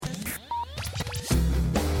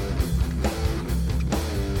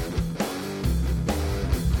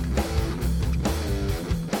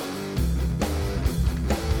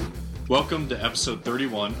Welcome to episode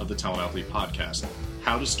 31 of the Talent Athlete Podcast,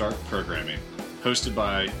 How to Start Programming, hosted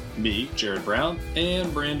by me, Jared Brown,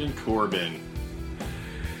 and Brandon Corbin.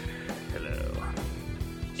 Hello.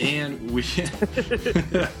 And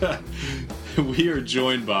we are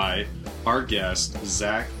joined by our guest,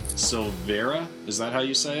 Zach Silvera. Is that how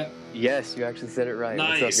you say it? Yes, you actually said it right.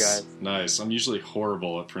 Nice. What's up, guys? Nice. I'm usually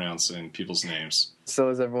horrible at pronouncing people's names. So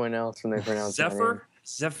is everyone else when they pronounce my name.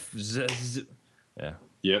 Zephyr? Yeah.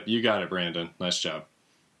 Yep, you got it, Brandon. Nice job.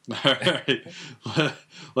 All right.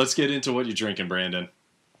 Let's get into what you're drinking, Brandon.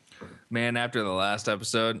 Man, after the last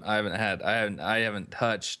episode, I haven't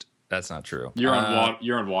touched. That's not true. You're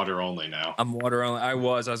on water only now. I'm water only. I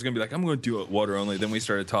was going to be like, I'm going to do it water only. Then we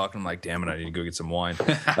started talking. I'm like, damn it, I need to go get some wine.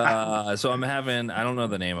 So I'm having, I don't know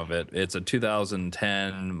the name of it. It's a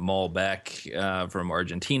 2010 Malbec from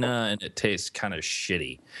Argentina, and it tastes kind of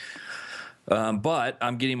shitty. But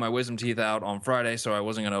I'm getting my wisdom teeth out on Friday, so I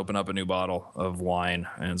wasn't going to open up a new bottle of wine,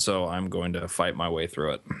 and so I'm going to fight my way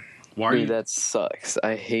through it. Why are you? That sucks.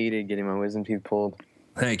 I hated getting my wisdom teeth pulled.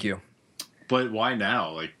 Thank you. But why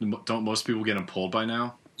now? Like, don't most people get them pulled by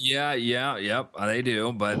now? Yeah, yep, they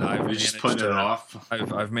do. But You're just putting it off.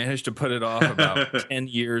 I've managed to put it off about 10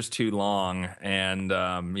 years too long, and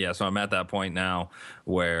so I'm at that point now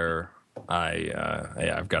where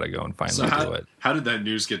I've got to go and finally do it. How did that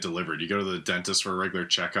news get delivered? You go to the dentist for a regular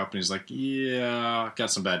checkup, and he's like, "Yeah,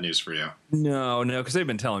 got some bad news for you." No, because they've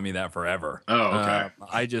been telling me that forever. Oh, okay.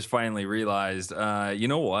 I just finally realized, you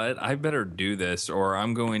know what? I better do this, or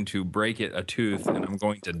I'm going to break a tooth, and I'm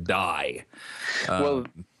going to die. Well,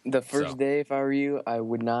 the first day, if I were you, I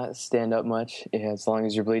would not stand up much as long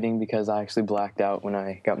as you're bleeding, because I actually blacked out when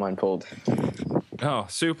I got mine pulled. Oh,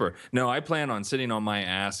 super. No, I plan on sitting on my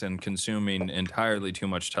ass and consuming entirely too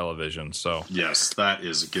much television. So yes, that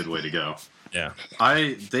is a good way to go. Yeah.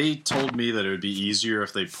 They told me that it would be easier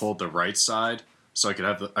if they pulled the right side, so I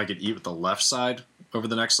could eat with the left side over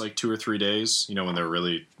the next 2 or 3 days. You know, when they're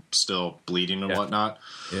really still bleeding and whatnot.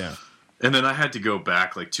 Yeah. And then I had to go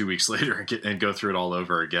back 2 weeks later and go through it all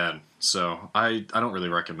over again. So I don't really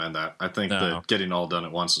recommend that. I think that getting all done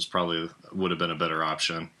at once would have been a better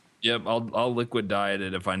option. Yep, I'll liquid diet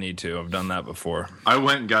it if I need to. I've done that before. I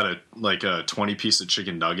went and got a 20-piece of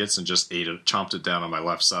chicken nuggets and just chomped it down on my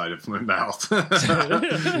left side of my mouth.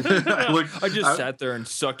 I just sat there and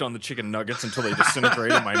sucked on the chicken nuggets until they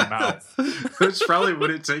disintegrated in my mouth. Which probably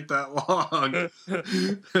wouldn't take that long.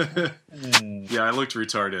 Yeah, I looked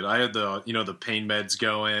retarded. I had the pain meds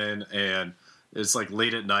going, and it's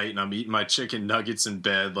late at night, and I'm eating my chicken nuggets in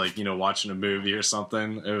bed, watching a movie or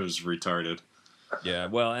something. It was retarded. Yeah,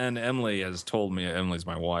 well, and Emily has told me, Emily's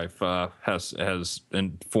my wife, has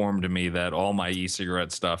informed me that all my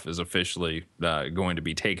e-cigarette stuff is officially going to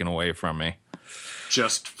be taken away from me.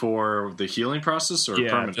 Just for the healing process, or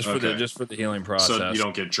permanent? Just for the healing process. So you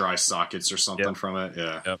don't get dry sockets or something from it.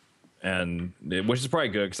 Yeah. Yep. And which is probably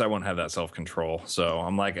good, because I won't have that self-control. So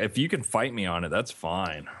I'm like, if you can fight me on it, that's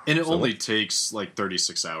fine. And it only takes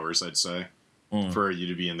 36 hours, I'd say, for you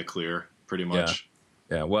to be in the clear, pretty much.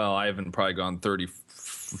 Yeah, well, I haven't probably gone 30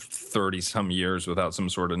 some years without some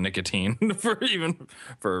sort of nicotine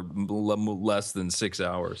for less than 6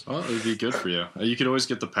 hours. Well, it would be good for you. You could always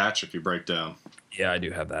get the patch if you break down. Yeah, I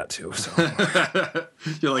do have that too. So.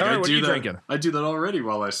 You're like, right, I do that already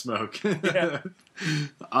while I smoke. Yeah.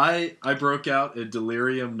 I broke out a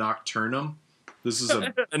Delirium Nocturnum. This is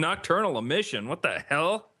a nocturnal emission. What the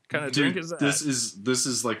hell kind of drink is that? This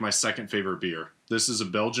is my second favorite beer. This is a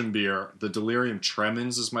Belgian beer. The Delirium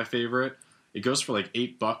Tremens is my favorite. It goes for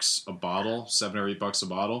 $8 a bottle, $7 or $8 a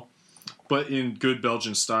bottle. But in good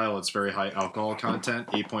Belgian style, it's very high alcohol content,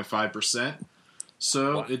 8.5%.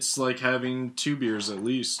 So it's like having 2 beers at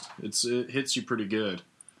least. It hits you pretty good.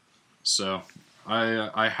 So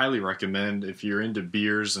I highly recommend, if you're into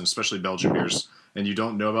beers, and especially Belgian beers, and you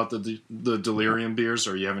don't know about the Delirium beers,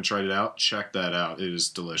 or you haven't tried it out, check that out. It is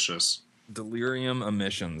delicious. Delirium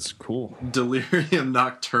Emissions. Cool. Delirium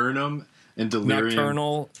Nocturnum and Delirium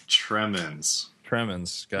Nocturnal Tremens.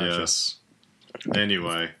 Tremens. Gotcha. Yes.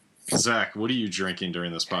 Anyway, Zach, what are you drinking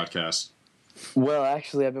during this podcast? Well,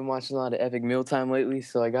 actually, I've been watching a lot of Epic Mealtime lately,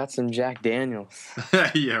 so I got some Jack Daniels.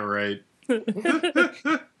 Yeah, right.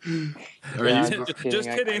 Just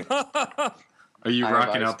kidding. Are you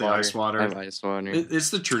rocking out the ice water? I have ice water. It's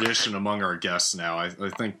the tradition among our guests now. I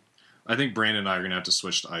think Brandon and I are gonna have to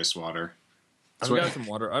switch to ice water. I've got some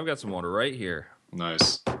water. I've got some water right here.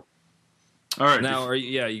 Nice. All right. Now,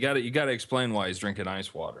 you got to explain why he's drinking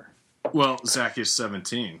ice water. Well, Zach is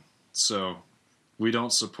 17, so we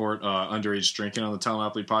don't support underage drinking on the Talent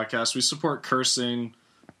Athlete Podcast. We support cursing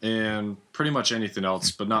and pretty much anything else,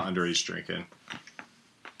 but not underage drinking.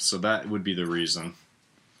 So that would be the reason.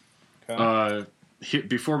 Okay.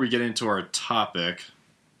 Before we get into our topic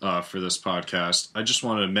for this podcast, I just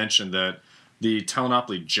wanted to mention that the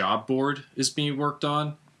Telenopoly job board is being worked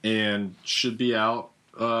on and should be out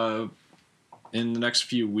in the next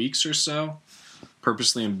few weeks or so.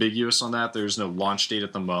 Purposely ambiguous on that. There's no launch date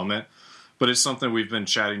at the moment, but it's something we've been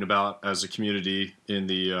chatting about as a community in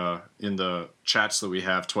the chats that we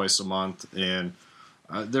have twice a month, and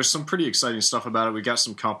there's some pretty exciting stuff about it. We got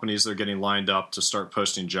some companies that are getting lined up to start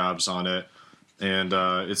posting jobs on it, and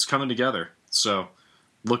it's coming together. So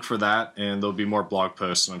look for that, and there'll be more blog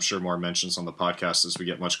posts, and I'm sure more mentions on the podcast as we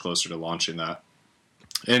get much closer to launching that.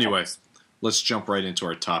 Anyway, let's jump right into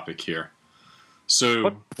our topic here.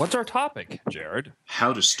 So, what's our topic, Jared?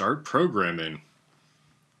 How to start programming.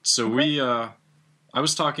 So I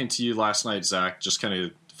was talking to you last night, Zach, just kind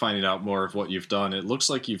of finding out more of what you've done. It looks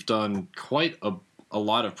like you've done quite a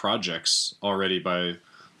lot of projects already by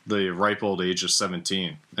the ripe old age of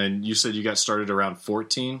 17. And you said you got started around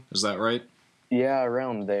 14. Is that right? Yeah,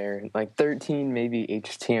 around there. Like 13 maybe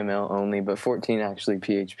HTML only, but 14 actually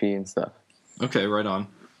PHP and stuff. Okay, right on.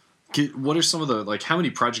 What are some of the, how many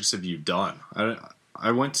projects have you done?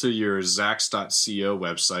 I went to your Zax.co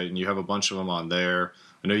website, and you have a bunch of them on there.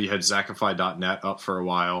 I know you had Zackify.net up for a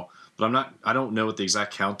while, but I don't know what the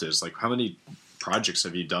exact count is. Like, how many projects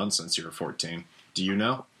have you done since you were 14? Do you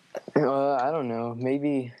know? I don't know.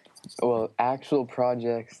 Maybe, actual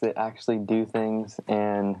projects that actually do things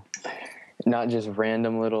and not just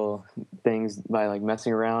random little things by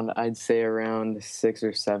messing around. I'd say around 6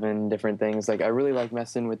 or 7 different things. I really like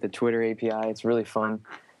messing with the Twitter API. It's really fun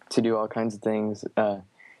to do all kinds of things.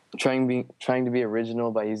 Trying to be original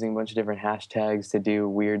by using a bunch of different hashtags to do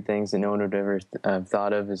weird things that no one would ever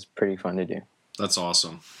thought of is pretty fun to do. That's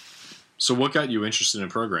awesome. So what got you interested in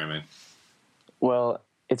programming? Well,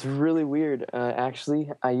 it's really weird. Actually,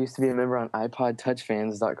 I used to be a member on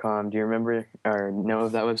iPodTouchFans.com. Do you remember or know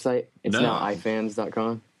of that website? It's now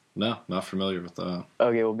iFans.com. No, not familiar with that.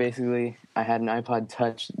 Okay, well, basically, I had an iPod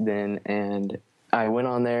Touch then, and I went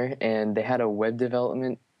on there, and they had a web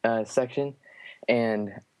development section.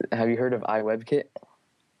 And have you heard of iWebKit?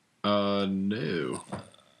 No.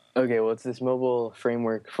 Okay, well, it's this mobile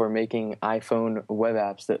framework for making iPhone web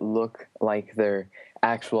apps that look like they're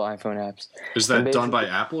actual iPhone apps. Is that done by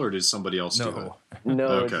Apple, or did somebody else do it? No,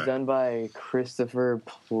 Okay. It's done by Christopher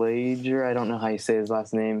Plager. I don't know how you say his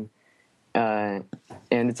last name. And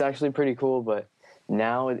it's actually pretty cool, but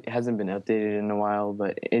now it hasn't been updated in a while,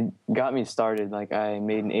 but it got me started. I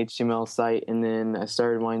made an HTML site, and then I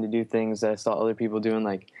started wanting to do things that I saw other people doing,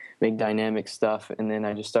 make dynamic stuff, and then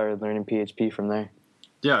I just started learning PHP from there.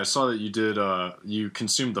 Yeah, I saw that you did. You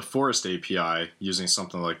consumed the Forest API using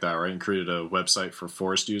something like that, right? And created a website for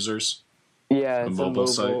Forest users. Yeah, it's a mobile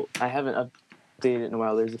site. I haven't updated it in a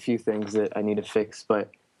while. There's a few things that I need to fix,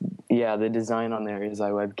 but yeah, the design on there is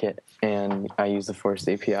iWebKit, and I use the Forest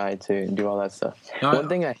API to do all that stuff. One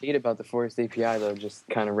thing I hate about the Forest API, though, just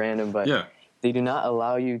kind of random, but they do not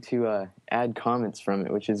allow you to add comments from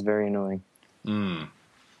it, which is very annoying.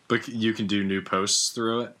 But you can do new posts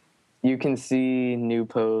through it? You can see new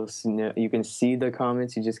posts. You can see the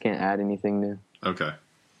comments. You just can't add anything new. Okay.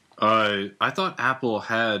 I thought Apple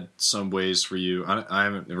had some ways for you. I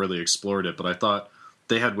haven't really explored it, but I thought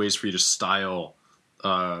they had ways for you to style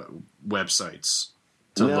websites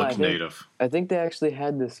to look native. I think they actually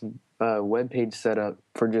had this web page set up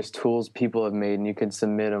for just tools people have made, and you could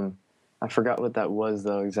submit them. I forgot what that was,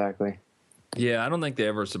 though, exactly. Yeah, I don't think they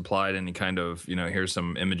ever supplied any kind of, here's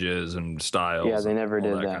some images and styles. Yeah, they never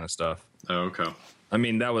did that kind of stuff. Oh, okay. I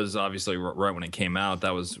mean, that was obviously right when it came out.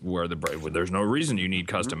 That was where there's no reason you need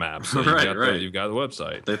custom apps. So you've got the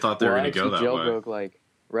website. They thought they were going to go that way. I actually jailbroke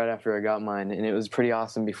right after I got mine, and it was pretty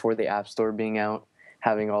awesome before the App Store being out,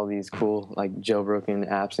 having all these cool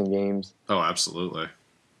jailbroken apps and games. Oh, absolutely.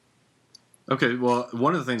 Okay, well,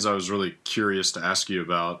 one of the things I was really curious to ask you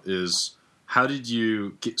about is how did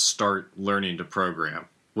you start learning to program?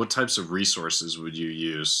 What types of resources would you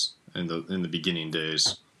use in the beginning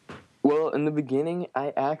days? Well, in the beginning,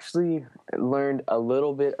 I actually learned a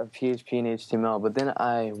little bit of PHP and HTML, but then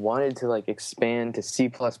I wanted to expand to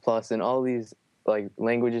C++ and all these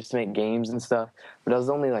languages to make games and stuff. But I was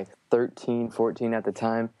only 13, 14 at the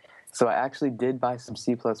time, so I actually did buy some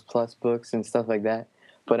C++ books and stuff like that.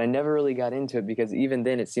 But I never really got into it because even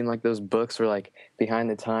then it seemed like those books were behind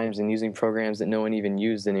the times and using programs that no one even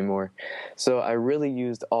used anymore. So I really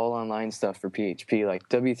used all online stuff for PHP.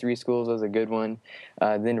 W3 Schools was a good one.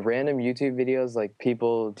 Then random YouTube videos,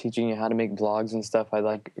 people teaching you how to make blogs and stuff. I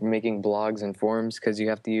like making blogs and forums because you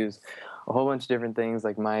have to use a whole bunch of different things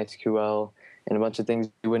like MySQL and a bunch of things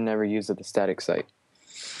you would never use with a static site.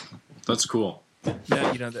 That's cool.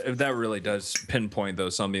 Yeah, that really does pinpoint, though,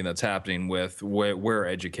 something that's happening with where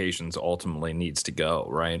education's ultimately needs to go,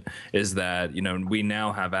 right? Is that, we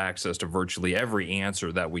now have access to virtually every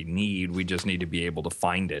answer that we need. We just need to be able to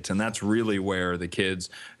find it. And that's really where the kids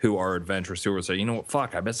who are adventurous who will say, you know what,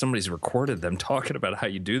 fuck, I bet somebody's recorded them talking about how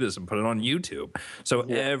you do this and put it on YouTube. So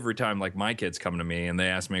every time, like, my kids come to me and they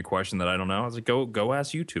ask me a question that I don't know, I was like, go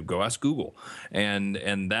ask YouTube, go ask Google.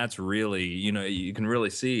 And that's really, you can really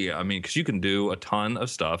see, I mean, because you can do a ton of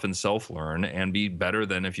stuff and self-learn and be better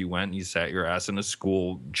than if you went and you sat your ass in a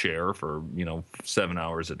school chair for 7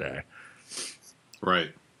 hours a day.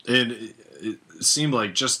 Right. And it seemed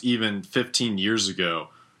like just even 15 years ago,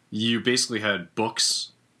 you basically had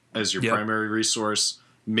books as your primary resource,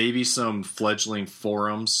 maybe some fledgling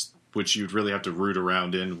forums, which you'd really have to root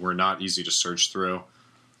around in, were not easy to search through.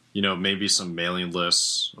 Maybe some mailing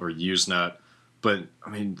lists or Usenet. But, I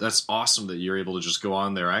mean, that's awesome that you're able to just go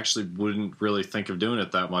on there. I actually wouldn't really think of doing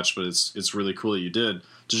it that much, but it's really cool that you did,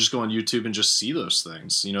 to just go on YouTube and just see those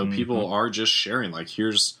things. People are just sharing, like,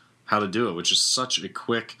 here's how to do it, which is such a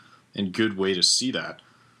quick and good way to see that.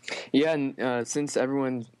 Yeah, and since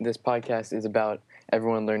this podcast is about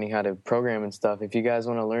everyone learning how to program and stuff, if you guys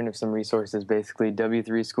want to learn of some resources, basically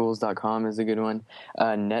w3schools.com is a good one.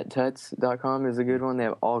 nettuts.com is a good one. They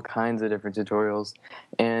have all kinds of different tutorials.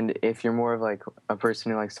 And if you're more of like a person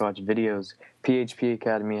who likes to watch videos, PHP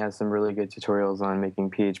Academy has some really good tutorials on making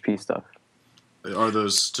PHP stuff. Are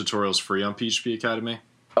those tutorials free on PHP Academy?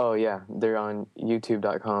 Oh, yeah. They're on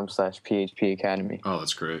youtube.com/PHP Academy. Oh,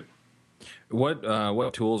 that's great.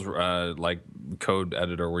 What tools, like code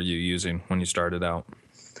editor, were you using when you started out?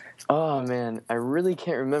 Oh, man, I really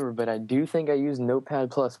can't remember, but I do think I used Notepad++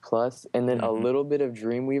 and then a little bit of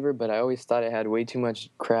Dreamweaver, but I always thought it had way too much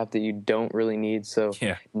crap that you don't really need. So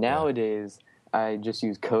nowadays, I just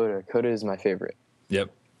use Coda. Coda is my favorite.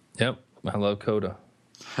 Yep. I love Coda.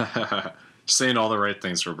 Saying all the right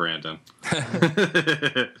things for Brandon.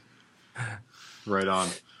 Right on.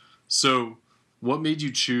 So, what made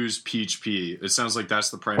you choose PHP? It sounds like that's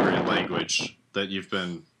the primary language that you've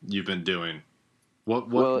been doing.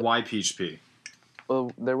 Why PHP?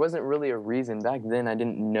 Well, there wasn't really a reason. Back then, I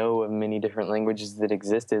didn't know of many different languages that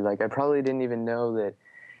existed. Like, I probably didn't even know that,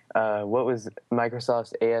 what was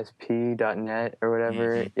Microsoft's ASP.NET or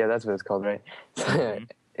whatever? Mm-hmm. Yeah, that's what it's called, right? Mm-hmm.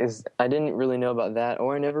 I didn't really know about that,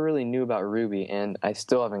 or I never really knew about Ruby, and I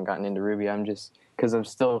still haven't gotten into Ruby. Because I'm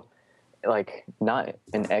still, like, not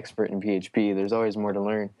an expert in PHP. There's always more to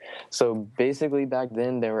learn. So basically back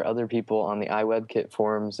then there were other people on the iWebKit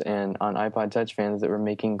forums and on iPod Touch fans that were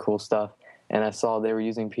making cool stuff, and I saw they were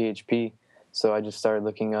using PHP, so I just started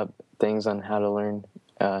looking up things on how to learn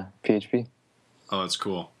PHP. Oh, that's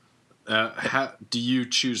cool. Do you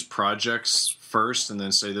choose projects first and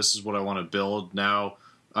then say, this is what I want to build? Now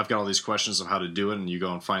I've got all these questions of how to do it, and you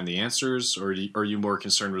go and find the answers? Or are you more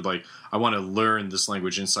concerned with, like, I want to learn this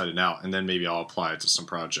language inside and out, and then maybe I'll apply it to some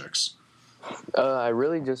projects? I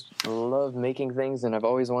really just love making things, and I've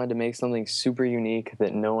always wanted to make something super unique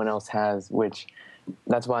that no one else has, which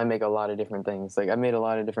that's why I make a lot of different things. Like, I made a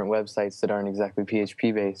lot of different websites that aren't exactly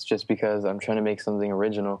PHP-based just because I'm trying to make something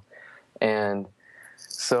original. And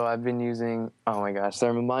so I've been using, oh my gosh,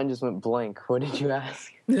 sorry, my mind just went blank. What did you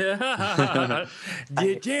ask? Yeah,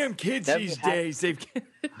 damn kids these days. It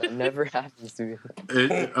never happens to me.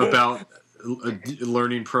 About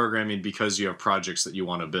learning programming because you have projects that you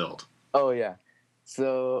want to build. Oh, yeah.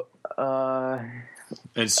 So,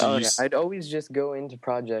 I'd always just go into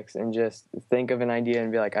projects and just think of an idea and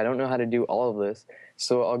be like, I don't know how to do all of this.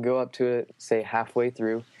 So I'll go up to it, say halfway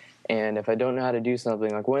through. And if I don't know how to do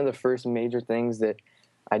something, like one of the first major things that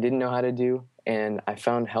I didn't know how to do and I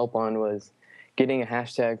found help on was getting a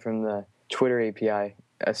hashtag from the Twitter API,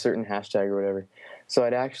 a certain hashtag or whatever. So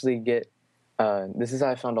I'd actually get, this is how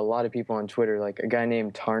I found a lot of people on Twitter, like a guy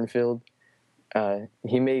named Tarnfield.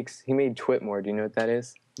 He made Twitmore. Do you know what that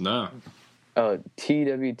is? No.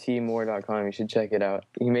 twtmore.com. You should check it out.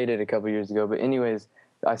 He made it a couple years ago. But anyways,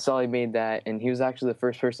 I saw he made that, and he was actually the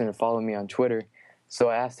first person to follow me on Twitter. So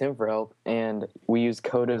I asked him for help, and we used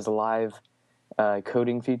Coda's live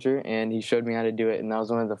coding feature, and he showed me how to do it, and that was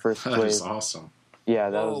one of the first ways. That's awesome. Yeah,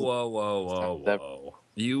 Whoa.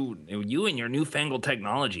 You and your newfangled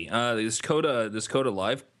technology. This Coda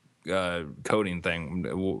live coding thing.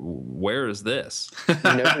 Where is this?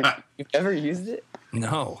 You've never used it?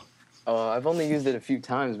 No. I've only used it a few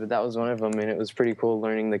times, but that was one of them, and it was pretty cool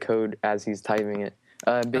learning the code as he's typing it.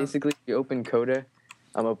 Basically, you open Coda.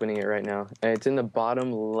 I'm opening it right now. It's in the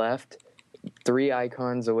bottom left, 3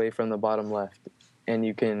 icons away from the bottom left, and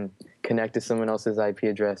you can connect to someone else's IP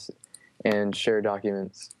address and share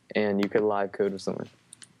documents, and you could live code with someone.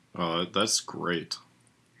 Oh, that's great.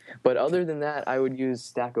 But other than that, I would use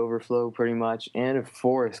Stack Overflow pretty much, and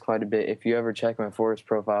Forest quite a bit. If you ever check my Forest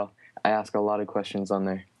profile, I ask a lot of questions on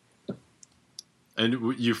there.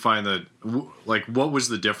 And you find that, like, what was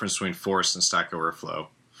the difference between Forest and Stack Overflow,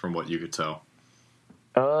 from what you could tell?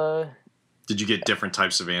 Did you get different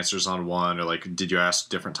types of answers on one, or like, did you ask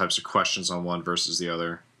different types of questions on one versus the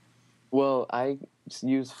other? Well, I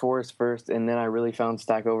used Forest first, and then I really found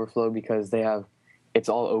Stack Overflow because it's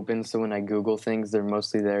all open. So when I Google things, they're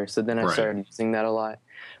mostly there. So then I started using that a lot.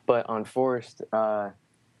 But on Forest,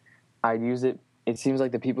 I'd use it. It seems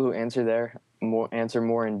like the people who answer there answer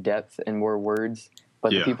more in depth and more words.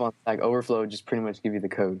 But the people on Stack Overflow just pretty much give you the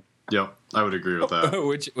code. Yep, I would agree with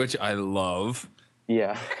that. which I love.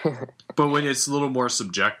 Yeah. But when it's a little more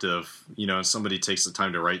subjective, and somebody takes the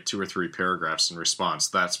time to write 2 or 3 paragraphs in response,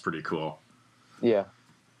 that's pretty cool. Yeah.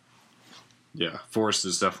 Yeah, Forest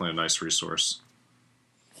is definitely a nice resource.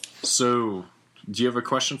 So, do you have a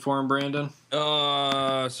question for him, Brandon?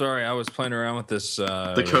 Sorry, I was playing around with this.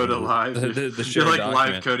 The code alive. The You're like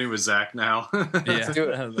document. live coding with Zach now.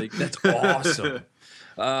 Yeah, like, that's awesome.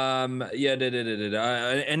 Any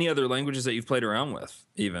other languages that you've played around with,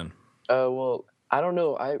 even? Well, I don't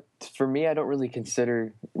know. For me, I don't really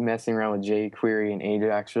consider messing around with jQuery and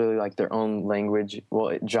Ajax really like their own language.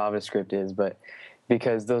 Well, JavaScript is, but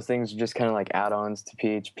because those things are just kind of like add-ons to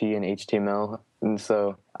PHP and HTML, and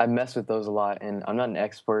so I mess with those a lot. And I'm not an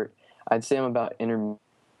expert. I'd say I'm about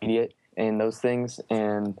intermediate in those things,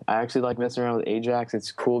 and I actually like messing around with Ajax.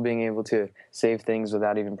 It's cool being able to save things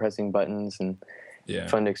without even pressing buttons, and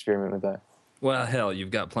fun to experiment with that. Well, hell,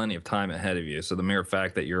 you've got plenty of time ahead of you. So the mere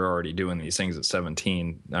fact that you're already doing these things at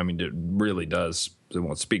 17, I mean, it really does, it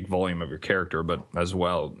won't speak volume of your character, but as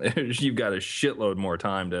well, you've got a shitload more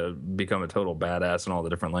time to become a total badass in all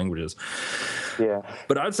the different languages. Yeah.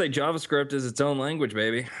 But I'd say JavaScript is its own language,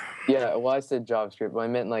 baby. Yeah, well, I said JavaScript, but I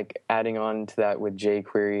meant like adding on to that with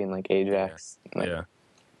jQuery and like Ajax.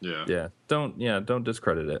 Don't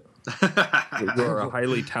discredit it. You're a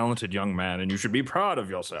highly talented young man, and you should be proud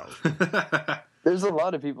of yourself. There's a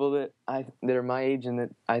lot of people that are my age, and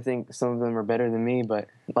that I think some of them are better than me. But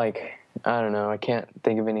like, I don't know. I can't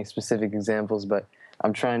think of any specific examples, but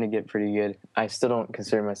I'm trying to get pretty good. I still don't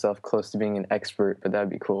consider myself close to being an expert, but that'd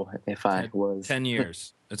be cool if I was. 10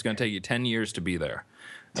 years. It's going to take you 10 years to be there.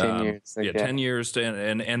 10 years. Okay. Yeah, 10 years.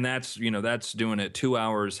 And that's, that's doing it 2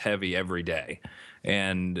 hours heavy every day.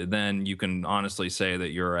 And then you can honestly say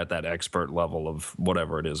that you're at that expert level of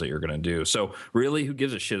whatever it is that you're going to do. So really, who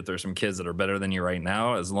gives a shit if there's some kids that are better than you right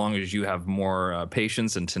now? As long as you have more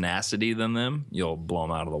patience and tenacity than them, you'll blow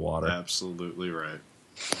them out of the water. Absolutely right.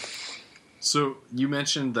 So you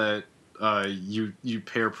mentioned that you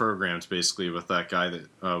pair programs basically with that guy that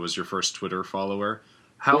was your first Twitter follower.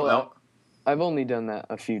 I've only done that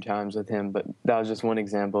a few times with him, but that was just one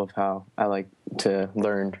example of how I like to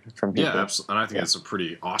learn from people. Yeah, absolutely. And I think that's a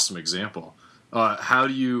pretty awesome example. How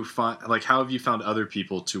do you find? Like, how have you found other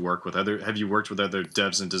people to work with? Have you worked with other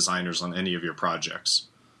devs and designers on any of your projects?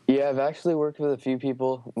 Yeah, I've actually worked with a few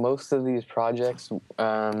people. Most of these projects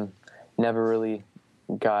never really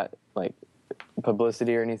got like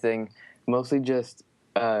publicity or anything. Mostly just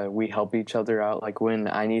we help each other out. Like when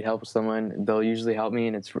I need help with someone, they'll usually help me,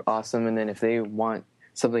 and it's awesome. And then if they want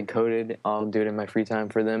something coded, I'll do it in my free time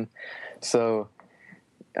for them. So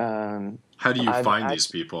how do you find these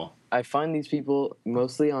people? I find these people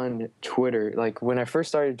mostly on Twitter. Like when I first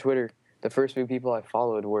started Twitter, the first few people I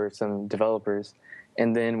followed were some developers.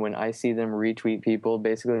 And then when I see them retweet people,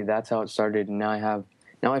 basically that's how it started. And now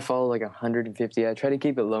I follow like 150. I try to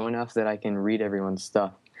keep it low enough that I can read everyone's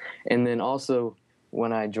stuff. And then also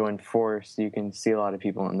when I joined Forest, you can see a lot of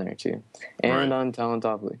people on there too. And on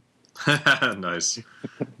Talentopoly. Nice.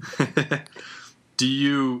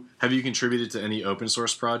 Have you contributed to any open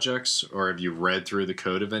source projects, or have you read through the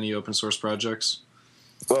code of any open source projects?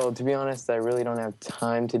 Well, to be honest, I really don't have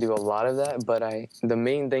time to do a lot of that, but the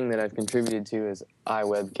main thing that I've contributed to is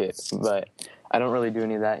iWebKit, but I don't really do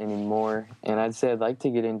any of that anymore. And I'd say I'd like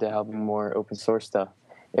to get into helping more open source stuff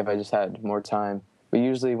if I just had more time. But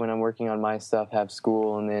usually when I'm working on my stuff, have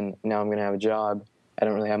school, and then now I'm going to have a job, I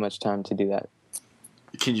don't really have much time to do that.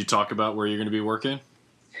 Can you talk about where you're going to be working?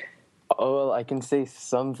 Oh, well, I can say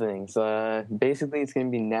some things. Basically, it's going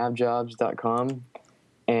to be navjobs.com,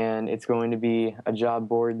 and it's going to be a job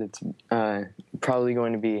board that's probably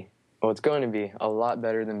going to be, well, it's going to be a lot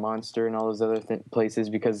better than Monster and all those other places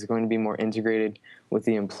because it's going to be more integrated with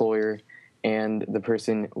the employer and the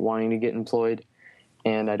person wanting to get employed.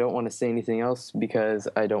 And I don't want to say anything else because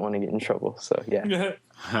I don't want to get in trouble. So, yeah.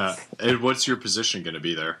 And what's your position going to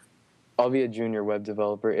be there? I'll be a junior web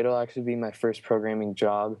developer. It'll actually be my first programming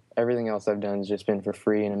job. Everything else I've done has just been for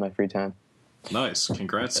free and in my free time. Nice.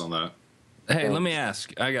 Congrats on that. Hey, let me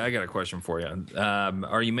ask. I got a question for you.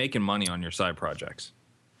 Are you making money on your side projects?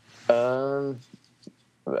 A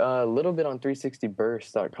little bit on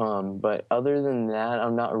 360burst.com, but other than that,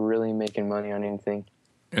 I'm not really making money on anything.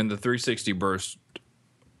 And the 360 Burst,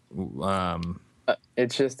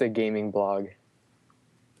 it's just a gaming blog.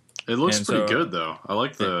 It looks pretty good, though. I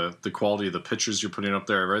like the quality of the pictures you're putting up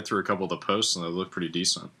there. I read through a couple of the posts, and they look pretty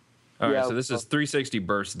decent. All right, so this is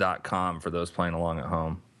 360burst.com for those playing along at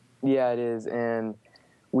home. Yeah, it is, and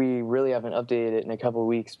we really haven't updated it in a couple of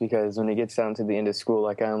weeks because when it gets down to the end of school,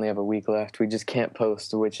 like I only have a week left, we just can't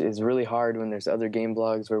post, which is really hard when there's other game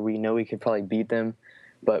blogs where we know we could probably beat them,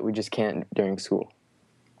 but we just can't during school.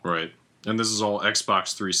 Right. And this is all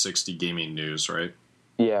Xbox 360 gaming news, right?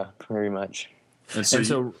 Yeah, pretty much. And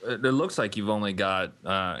so it looks like you've only got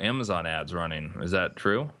Amazon ads running. Is that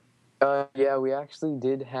true? Yeah, we actually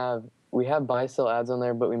we have buy-sell ads on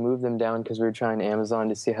there, but we moved them down because we were trying Amazon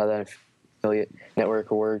to see how that affiliate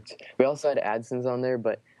network worked. We also had AdSense on there,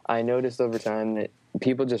 but I noticed over time that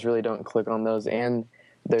people just really don't click on those, and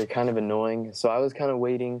they're kind of annoying. So I was kind of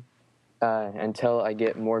waiting until I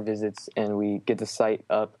get more visits and we get the site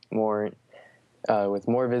up more with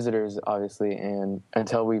more visitors, obviously, and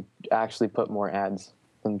until we actually put more ads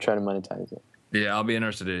and try to monetize it. Yeah, I'll be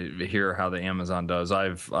interested to hear how the Amazon does.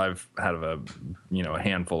 I've had a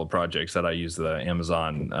handful of projects that I use the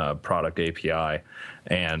Amazon product API,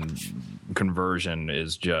 and conversion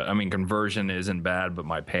isn't bad, but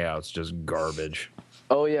my payout's just garbage.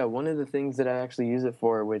 Oh yeah, one of the things that I actually use it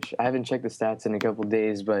for, which I haven't checked the stats in a couple of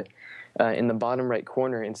days, but in the bottom right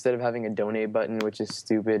corner, instead of having a donate button, which is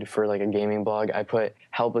stupid for like a gaming blog, I put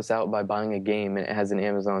help us out by buying a game, and it has an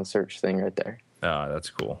Amazon search thing right there. Oh, that's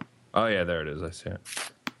cool. Oh, yeah, there it is. I see it.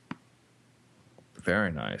 Very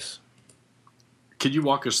nice. Could you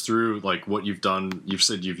walk us through like what you've done? You've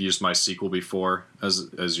said you've used MySQL before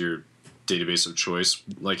as your database of choice.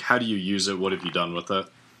 Like, how do you use it? What have you done with it?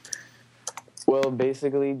 Well,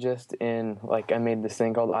 basically just I made this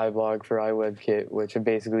thing called iBlog for iWebKit, which I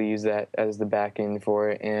basically use that as the backend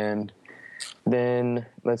for it. And then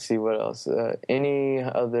let's see what else. Any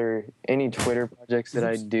Twitter projects that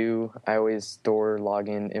I do, I always store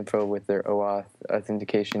login info with their OAuth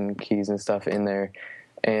authentication keys and stuff in there.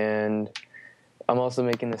 And I'm also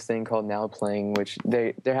making this thing called Now Playing, which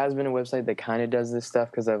there has been a website that kind of does this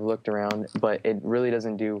stuff because I've looked around, but it really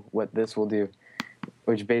doesn't do what this will do,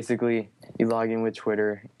 which basically you log in with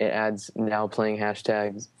Twitter, it adds Now Playing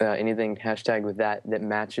hashtags, anything hashtag with that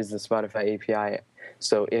matches the Spotify API.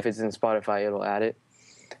 So if it's in Spotify, it'll add it,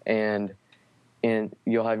 and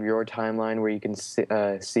you'll have your timeline where you can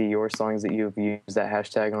see your songs that you've used that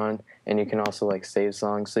hashtag on, and you can also like save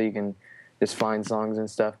songs, so you can just find songs and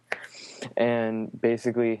stuff. And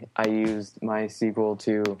basically, I used MySQL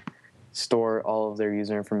to store all of their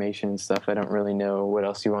user information and stuff. I don't really know what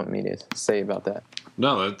else you want me to say about that.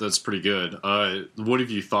 No, that's pretty good. What have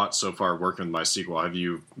you thought so far working with MySQL? Have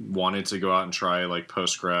you wanted to go out and try like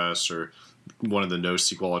Postgres or one of the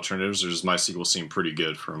NoSQL alternatives, or does MySQL seem pretty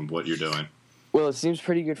good from what you're doing? Well, it seems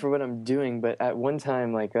pretty good for what I'm doing, but at one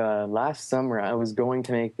time, like last summer, I was going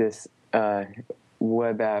to make this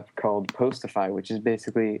web app called Postify, which is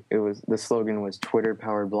basically, the slogan was Twitter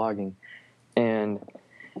powered blogging. And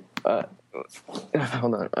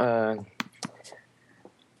hold on.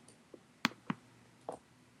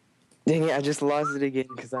 Dang it, I just lost it again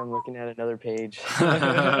because I'm looking at another page. It's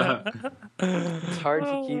hard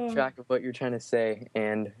to keep track of what you're trying to say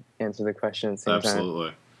and answer the question at the same time.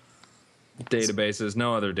 Absolutely. Databases,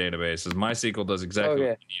 no other databases. MySQL does exactly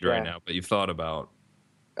what you need right now, but you've thought about.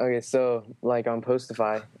 Okay, so like on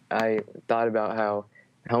Postify, I thought about how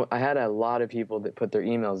I had a lot of people that put their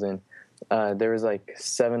emails in. There was like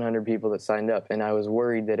 700 people that signed up, and I was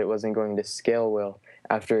worried that it wasn't going to scale well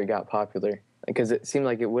after it got popular, because it seemed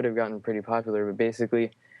like it would have gotten pretty popular, but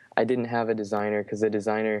basically I didn't have a designer because the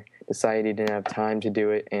designer decided he didn't have time to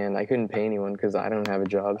do it, and I couldn't pay anyone because I don't have a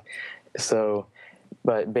job. So,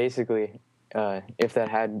 but basically, if that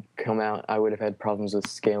had come out, I would have had problems with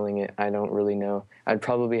scaling it. I don't really know. I'd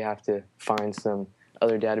probably have to find some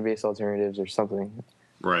other database alternatives or something.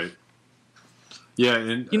 Right. Yeah,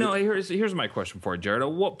 and here's my question for you, Jared.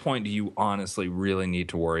 At what point do you honestly really need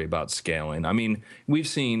to worry about scaling? I mean, we've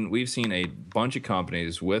seen a bunch of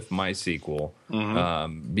companies with MySQL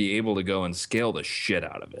be able to go and scale the shit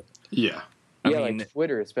out of it. Yeah, I mean, like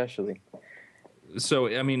Twitter especially. So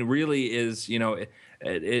I mean, really is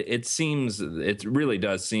it really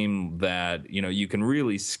does seem that you can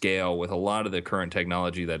really scale with a lot of the current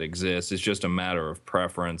technology that exists. It's just a matter of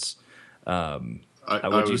preference.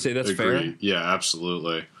 Would you say that's agree. fair? Yeah,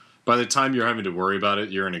 absolutely. By the time you're having to worry about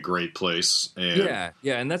it, you're in a great place. And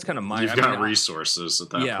Yeah, and that's kind of my. you've got resources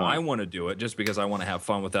at that point. Yeah, I want to do it just because I want to have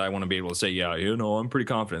fun with it. I want to be able to say, yeah, I'm pretty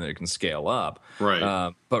confident that it can scale up.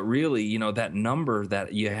 Right. But really, that number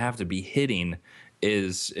that you have to be hitting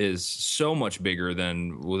is so much bigger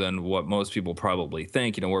than what most people probably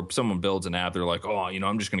think. Where someone builds an app, they're like, oh,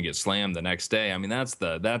 I'm just going to get slammed the next day. I mean, that's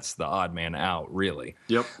the odd man out, really.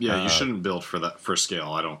 Yep. Yeah, you shouldn't build for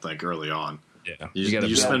scale. I don't think early on. Yeah,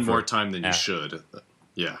 you spend more time than you should.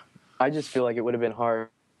 Yeah. I just feel like it would have been hard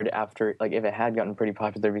after, like, if it had gotten pretty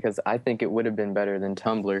popular, because I think it would have been better than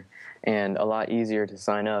Tumblr and a lot easier to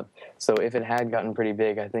sign up. So if it had gotten pretty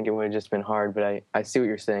big, I think it would have just been hard. But I see what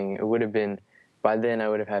you're saying. It would have been, by then I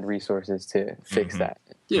would have had resources to fix that.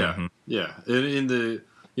 Yeah. Yeah. In the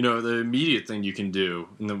the immediate thing you can do,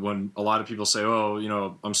 and then when a lot of people say,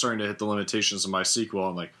 oh, I'm starting to hit the limitations of MySQL,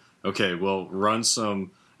 I'm like, okay, well, run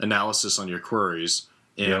some analysis on your queries,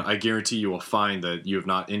 and I guarantee you will find that you have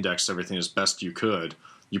not indexed everything as best you could.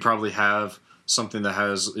 You probably have something that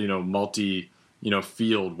has multi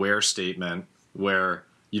field where statement where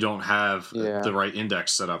you don't have the right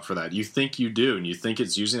index set up for that. You think you do, and you think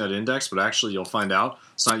it's using that index, but actually you'll find out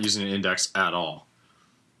it's not using an index at all.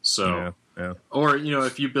 So, or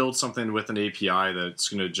if you build something with an API that's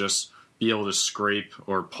going to just be able to scrape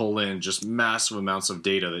or pull in just massive amounts of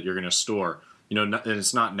data that you're going to store. And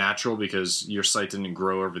it's not natural because your site didn't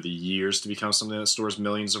grow over the years to become something that stores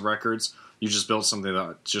millions of records. You just built something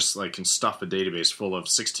that just like can stuff a database full of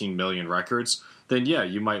 16 million records. Then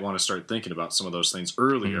you might want to start thinking about some of those things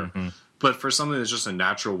earlier. Mm-hmm. But for something that's just a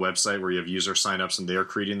natural website where you have user signups and they're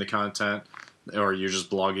creating the content, or you're just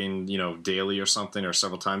blogging, daily or something, or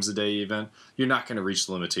several times a day even, you're not going to reach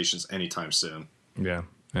the limitations anytime soon. Yeah.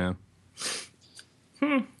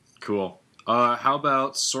 Cool. How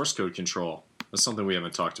about source code control? That's something we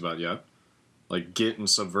haven't talked about yet. Like Git and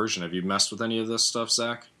Subversion. Have you messed with any of this stuff,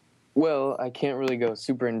 Zach? Well, I can't really go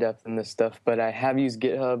super in depth in this stuff, but I have used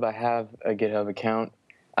GitHub. I have a GitHub account.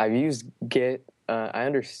 I've used Git. I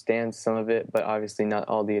understand some of it, but obviously not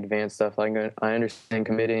all the advanced stuff. I understand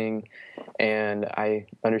committing, and I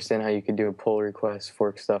understand how you could do a pull request,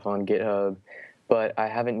 fork stuff on GitHub, but I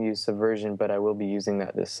haven't used Subversion, but I will be using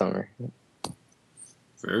that this summer.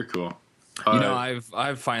 Very cool.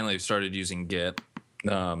 I've finally started using Git,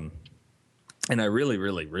 and I really,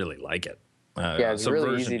 really, really like it. It's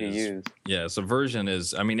really easy to use. Yeah, Subversion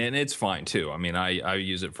is. I mean, and it's fine too. I mean, I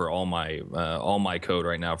use it for all my code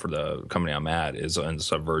right now for the company I'm at is in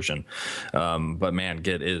Subversion. But man,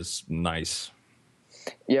 Git is nice.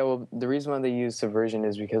 Yeah, well, the reason why they use Subversion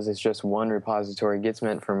is because it's just one repository. Git's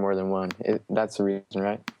meant for more than one. That's the reason,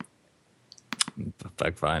 right? The fuck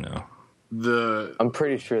if I know. I'm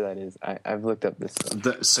pretty sure that is. I've looked up this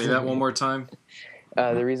stuff. Say that one more time.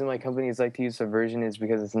 The reason why companies like to use Subversion is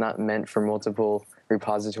because it's not meant for multiple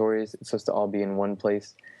repositories. It's supposed to all be in one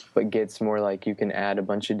place. But Git's more like you can add a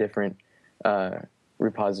bunch of different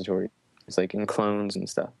repositories, like in clones and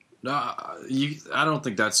stuff. I don't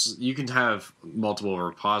think that's... You can have multiple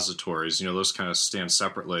repositories. Those kind of stand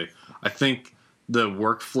separately. I think the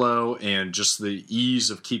workflow and just the ease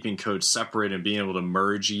of keeping code separate and being able to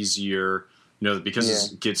merge easier,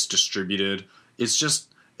 because it gets distributed. It's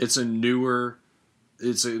a newer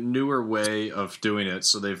way of doing it.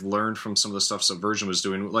 So they've learned from some of the stuff Subversion was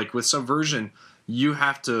doing. Like with Subversion, you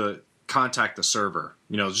have to contact the server.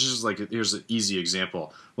 Just like, here's an easy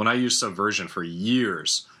example. When I used Subversion for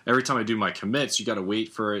years, every time I do my commits, you got to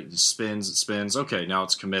wait for it. It spins. Okay, now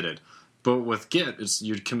it's committed. But with Git,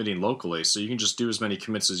 you're committing locally, so you can just do as many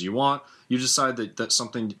commits as you want. You decide that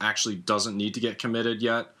something actually doesn't need to get committed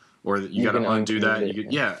yet, or that you got to undo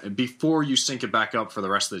that. Before you sync it back up for the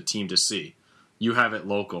rest of the team to see. You have it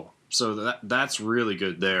local. So that's really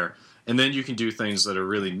good there. And then you can do things that are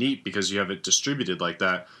really neat because you have it distributed like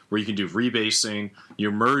that, where you can do rebasing,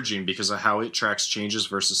 you're merging because of how it tracks changes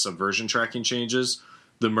versus Subversion tracking changes.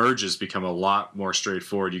 The merges become a lot more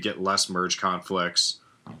straightforward. You get less merge conflicts.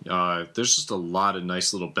 There's just a lot of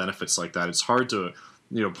nice little benefits like that. It's hard to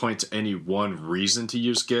point to any one reason to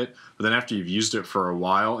use Git, but then after you've used it for a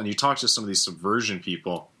while and you talk to some of these Subversion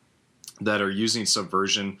people that are using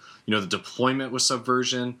Subversion, the deployment with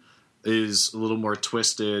Subversion is a little more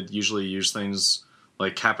twisted. Usually you use things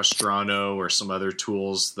like Capistrano or some other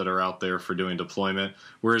tools that are out there for doing deployment,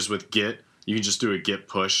 whereas with Git you can just do a Git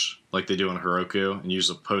push like they do on Heroku and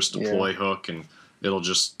use a post deploy hook and it'll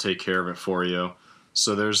just take care of it for you.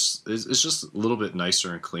 So it's just a little bit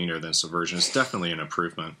nicer and cleaner than Subversion. It's definitely an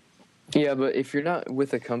improvement. Yeah, but if you're not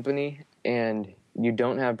with a company and you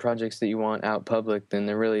don't have projects that you want out public, then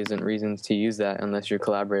there really isn't reasons to use that unless you're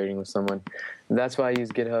collaborating with someone. That's why I use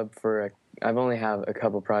GitHub I've only have a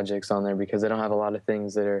couple projects on there because I don't have a lot of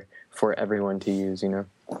things that are for everyone to use,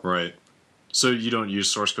 Right. So you don't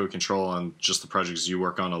use source code control on just the projects you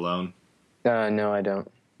work on alone? No, I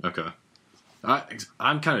don't. Okay.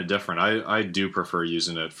 I'm kind of different. I do prefer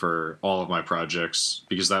using it for all of my projects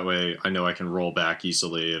because that way I know I can roll back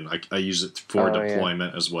easily, and I use it for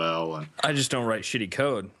deployment as well. And I just don't write shitty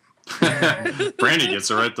code. Brandy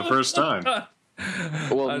gets it right the first time.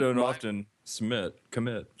 Well, I don't often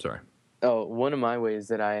commit. Sorry. Oh, one of my ways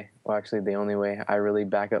that actually the only way I really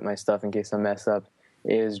back up my stuff in case I mess up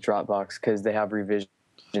is Dropbox, because they have revisions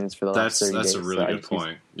for the last 30 days. That's a really good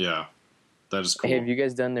point. Yeah. That is cool. Hey, have you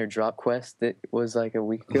guys done their drop quest that was like a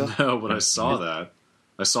week ago? No, but I saw that.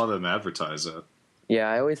 I saw them advertise it. Yeah,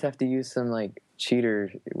 I always have to use some like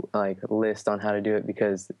cheater list on how to do it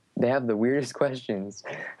because they have the weirdest questions.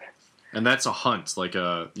 And that's a hunt,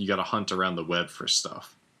 you got to hunt around the web for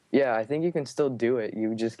stuff. Yeah, I think you can still do it.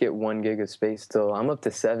 You just get 1 gig of space still. I'm up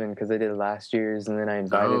to 7 because I did last year's, and then I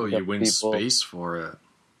invited you win people. Space for it.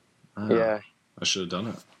 Oh, yeah. I should have done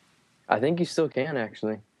it. I think you still can,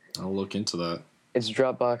 actually. I'll look into that. It's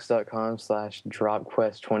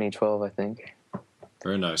dropbox.com/dropquest2012, I think.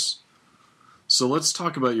 Very nice. So let's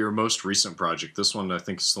talk about your most recent project. This one, I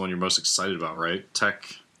think, is the one you're most excited about, right? Tech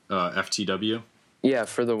FTW? Yeah,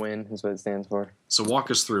 for the win is what it stands for. So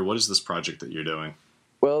walk us through, what is this project that you're doing?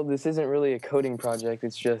 Well, this isn't really a coding project.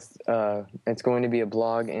 It's just, it's going to be a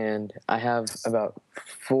blog, and I have about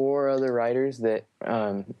 4 other writers that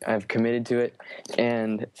I've committed to it,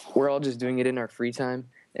 and we're all just doing it in our free time.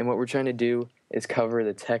 And what we're trying to do is cover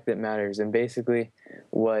the tech that matters. And basically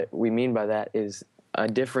what we mean by that is a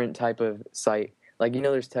different type of site. Like,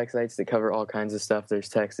 there's tech sites that cover all kinds of stuff. There's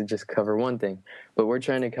techs that just cover one thing. But we're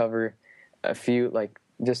trying to cover a few,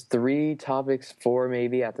 just 3 topics, 4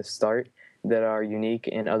 maybe at the start, that are unique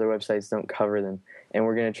and other websites don't cover them. And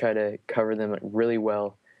we're going to try to cover them really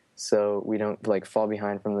well so we don't fall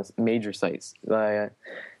behind from the major sites.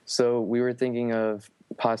 So we were thinking of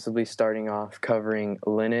possibly starting off covering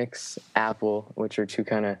Linux, Apple, which are 2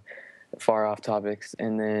 kind of far off topics,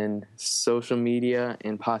 and then social media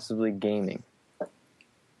and possibly gaming.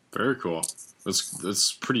 Very cool.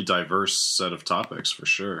 That's pretty diverse set of topics for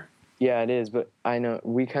sure. Yeah, it is, but I know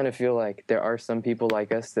we kind of feel like there are some people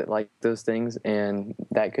like us that like those things, and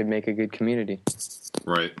that could make a good community.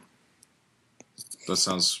 Right. That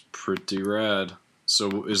sounds pretty rad.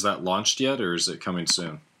 So is that launched yet, or is it coming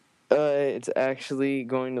soon? It's actually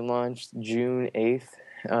going to launch June 8th.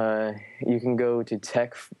 You can go to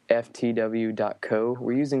techftw.co.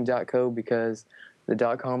 We're using .co because the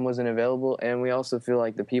 .com wasn't available, and we also feel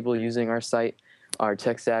like the people using our site are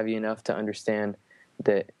tech savvy enough to understand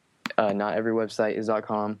that not every website is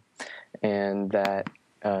 .com, and that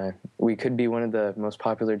we could be one of the most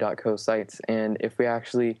popular .co sites. And if we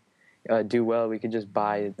actually do well, we could just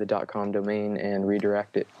buy the .com domain and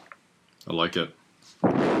redirect it. I like it.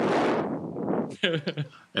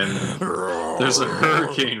 And there's a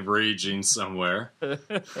hurricane raging somewhere.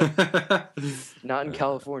 Not in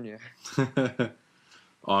California.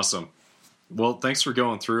 Awesome. Well, thanks for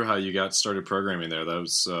going through how you got started programming there.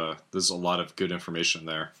 There's a lot of good information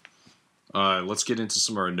there. Let's get into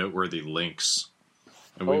some of our noteworthy links.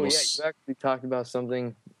 And you actually talked about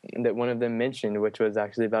something that one of them mentioned, which was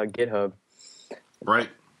actually about GitHub. Right.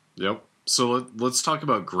 Yep. So let's talk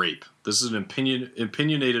about Grape. This is an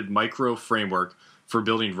opinionated micro framework for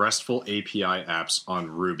building RESTful API apps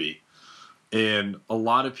on Ruby. And a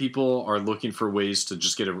lot of people are looking for ways to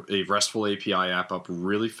just get a RESTful API app up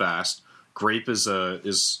really fast. Grape is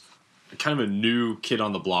kind of a new kid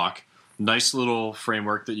on the block. Nice little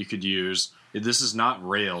framework that you could use. This is not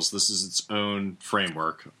Rails. This is its own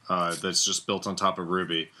framework that's just built on top of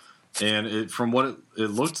Ruby. And from what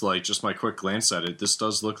it looked like, just my quick glance at it, this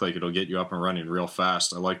does look like it'll get you up and running real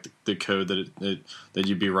fast. I like the code that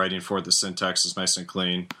you'd be writing for it. The syntax is nice and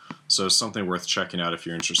clean. So it's something worth checking out if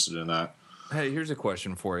you're interested in that. Hey, here's a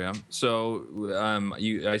question for you. So,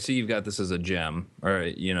 I see you've got this as a gem, all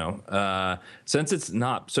right? Since it's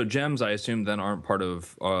not, so gems, I assume then aren't part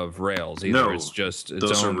of Rails either. No, it's just its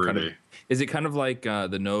those own are kind Ruby. of. Is it kind of like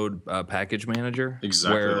the Node package manager?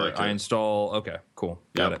 Exactly where like I it. install. Okay, cool,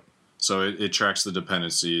 got it. So it tracks the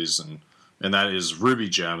dependencies, and that is Ruby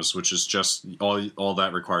gems, which is just all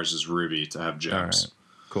that requires is Ruby to have gems. All right,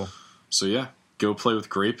 cool. So yeah. Go play with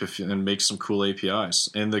Grape and make some cool APIs.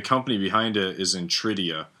 And the company behind it is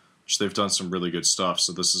Intridia, which they've done some really good stuff.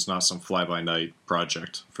 So this is not some fly-by-night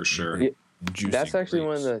project for sure. Yeah, that's actually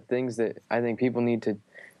one of the things that I think people need to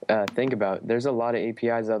think about. There's a lot of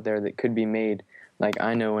APIs out there that could be made Like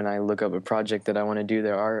I know when I look up a project that I want to do,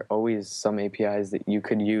 there are always some APIs that you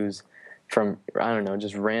could use from, I don't know,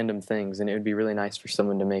 just random things, and it would be really nice for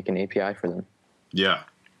someone to make an API for them. Yeah,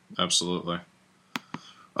 absolutely.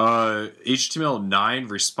 HTML9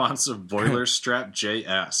 responsive boiler strap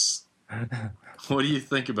JS. What do you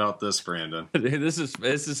think about this, Brandon? This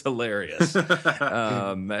is hilarious.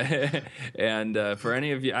 And for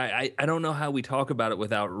any of you, I don't know how we talk about it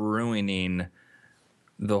without ruining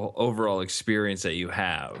the overall experience that you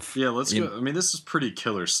have. Yeah, let's go. I mean, this is pretty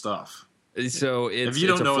killer stuff. So if you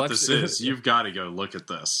don't know what this is, you've got to go look at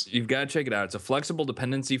this. You've got to check it out. It's a flexible,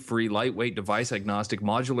 dependency-free, lightweight, device-agnostic,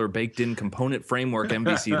 modular, baked-in component framework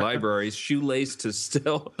MVC libraries, shoelaced to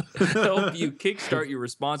still help you kickstart your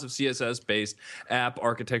responsive CSS-based app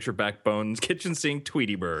architecture backbone, kitchen sink,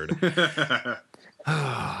 Tweety Bird.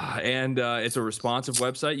 And it's a responsive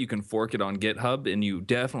website. You can fork it on GitHub, and you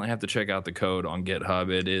definitely have to check out the code on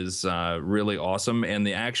GitHub. It is really awesome, and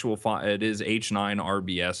the actual it is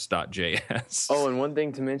h9rbs.js. Oh, and one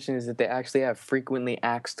thing to mention is that they actually have frequently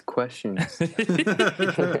asked questions.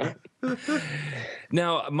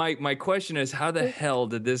 Now, my question is, how the hell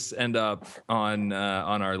did this end up on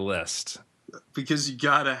our list? Because you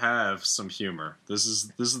gotta have some humor. This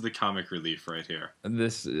is the comic relief right here.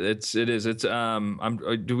 It is.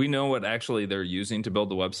 Do we know what actually they're using to build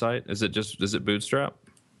the website? Is it Bootstrap?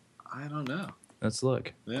 I don't know. Let's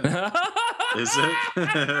look. Yeah. Is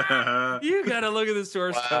it? You gotta look at the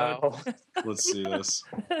source code. Let's see this.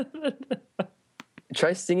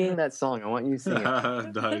 Try singing that song. I want you to sing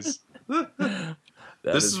it. Nice.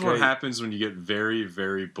 This is what happens when you get very,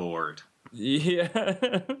 very bored. Yeah.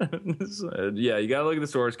 Yeah, you gotta look at the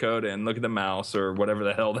source code and look at the mouse or whatever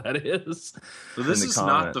the hell that is. But this is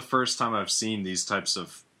not the first time I've seen these types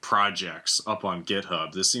of projects up on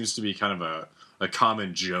GitHub. This seems to be kind of a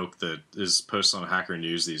common joke that is posted on Hacker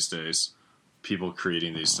News these days. People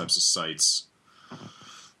creating these types of sites.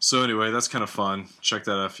 So anyway, that's kind of fun. Check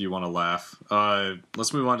that out if you want to laugh.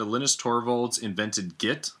 Let's move on to Linus Torvalds invented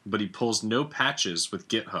Git, but he pulls no patches with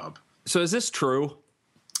GitHub. So is this true?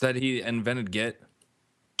 That he invented Git?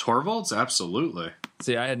 Torvalds? Absolutely.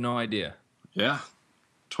 See, I had no idea. Yeah.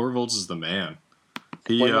 Torvalds is the man.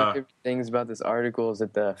 One of my favorite things about this article is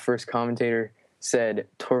that the first commentator said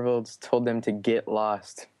Torvalds told them to get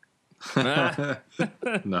lost.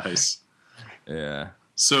 Nice. Yeah.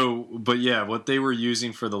 So, but yeah, what they were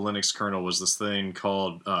using for the Linux kernel was this thing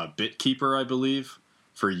called BitKeeper, I believe,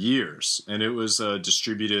 for years. And it was a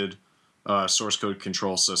distributed source code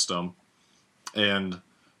control system. And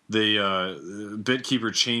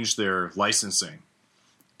BitKeeper changed their licensing,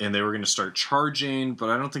 and they were going to start charging, but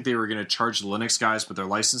I don't think they were going to charge the Linux guys, but their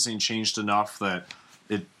licensing changed enough that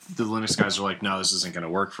the Linux guys are like, no, this isn't going to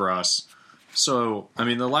work for us. So, I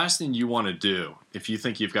mean, the last thing you want to do if you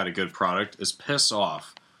think you've got a good product is piss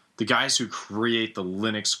off the guys who create the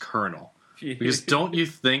Linux kernel. Because don't you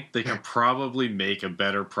think they can probably make a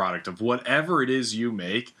better product of whatever it is you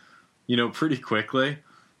make, pretty quickly?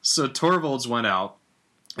 So Torvalds went out,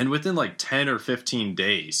 and within like 10 or 15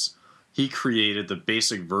 days, he created the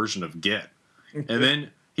basic version of Git. And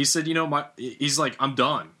then he said, he's like, I'm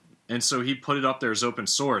done. And so he put it up there as open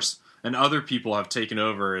source, and other people have taken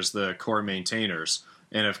over as the core maintainers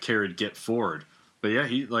and have carried Git forward. But yeah,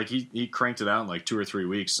 he cranked it out in like 2 or 3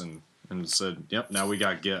 weeks and said, yep, now we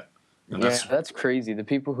got Git. And that's crazy. The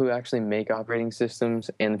people who actually make operating systems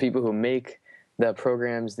and the people who make the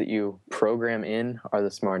programs that you program in are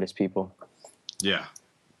the smartest people. Yeah.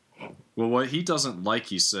 Well, what he doesn't like,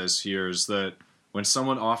 he says here, is that when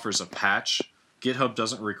someone offers a patch, GitHub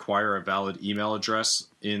doesn't require a valid email address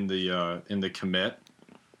in the commit.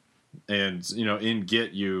 And in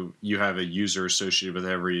Git, you have a user associated with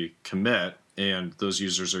every commit, and those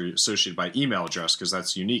users are associated by email address because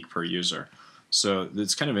that's unique per user. So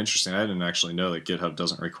it's kind of interesting. I didn't actually know that GitHub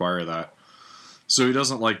doesn't require that. So he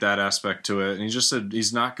doesn't like that aspect to it, and he just said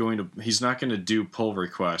he's not going to do pull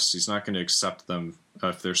requests. He's not going to accept them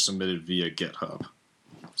if they're submitted via GitHub.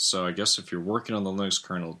 So I guess if you're working on the Linux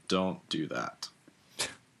kernel, don't do that.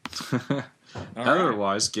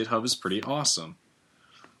 Otherwise, GitHub is pretty awesome.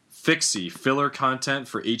 Fixie, filler content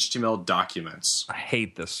for HTML documents. I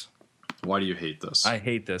hate this. Why do you hate this? I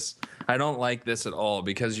hate this. I don't like this at all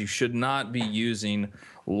because you should not be using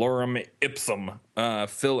lorem ipsum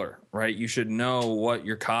filler, right? You should know what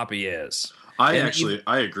your copy is. I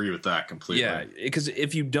agree with that completely. Yeah, because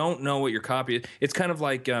if you don't know what your copy is, it's kind of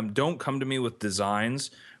like don't come to me with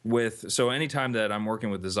designs so anytime that I'm working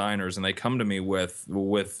with designers and they come to me with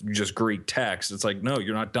just Greek text, it's like, no,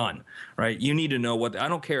 you're not done, right? You need to know I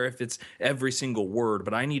don't care if it's every single word,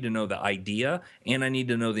 but I need to know the idea, and I need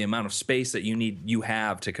to know the amount of space that you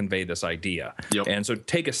have to convey this idea. Yep. And so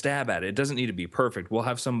take a stab at it. It doesn't need to be perfect. We'll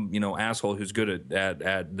have some, asshole who's good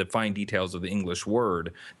at the fine details of the English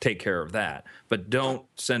word take care of that. But don't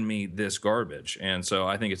send me this garbage. And so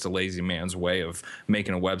I think it's a lazy man's way of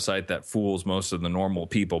making a website that fools most of the normal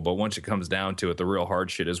people. But once it comes down to it, the real hard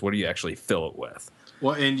shit is, what do you actually fill it with?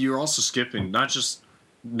 Well, and you're also skipping not just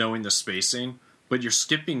knowing the spacing, but you're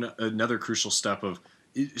skipping another crucial step of,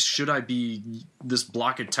 should I be this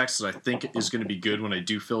block of text that I think is going to be good when I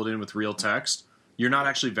do fill it in with real text? You're not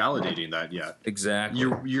actually validating that yet. Exactly.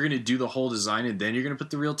 You're going to do the whole design, and then you're going to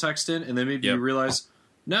put the real text in, and then maybe you realize,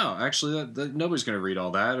 no, actually, that nobody's going to read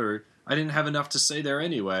all that, or I didn't have enough to say there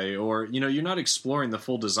anyway, or you're not exploring the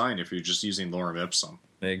full design if you're just using lorem ipsum.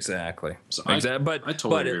 Exactly. So exactly. But I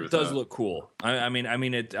totally agree it with does that. look cool. I mean,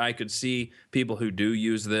 I could see people who do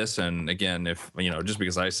use this, and again, if just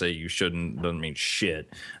because I say you shouldn't doesn't mean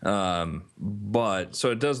shit. But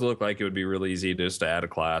so it does look like it would be really easy just to add a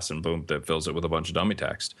class and boom, that fills it with a bunch of dummy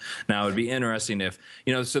text. Now it'd be interesting if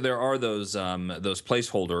so there are those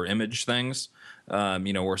placeholder image things.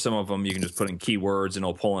 Where some of them you can just put in keywords and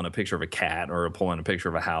it'll pull in a picture of a cat or it'll pull in a picture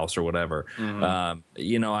of a house or whatever.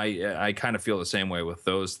 Mm-hmm. I kind of feel the same way with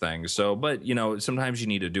those things. So, but sometimes you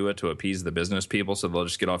need to do it to appease the business people so they'll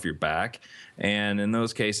just get off your back. And in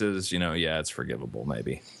those cases, it's forgivable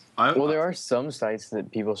maybe. Well, there are some sites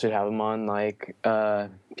that people should have them on, like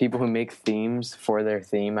people who make themes for their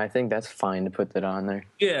theme. I think that's fine to put that on there.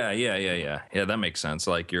 Yeah. Yeah, that makes sense.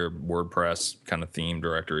 Like your WordPress kind of theme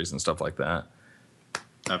directories and stuff like that.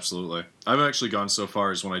 Absolutely. I've actually gone so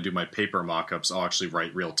far as when I do my paper mock-ups, I'll actually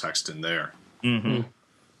write real text in there. Mm-hmm.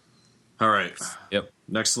 All right. Yep.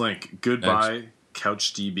 Next link. Goodbye,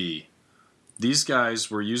 CouchDB. These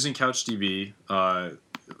guys were using CouchDB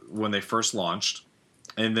when they first launched,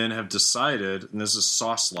 and then have decided, and this is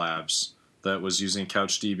Sauce Labs that was using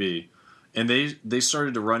CouchDB, and they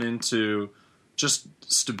started to run into just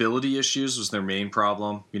stability issues was their main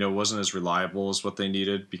problem. It wasn't as reliable as what they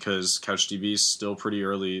needed because CouchDB is still pretty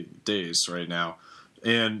early days right now.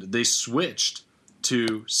 And they switched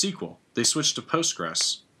to SQL. They switched to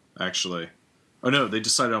Postgres, actually. Oh, no, they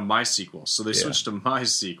decided on MySQL. So they switched to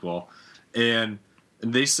MySQL. And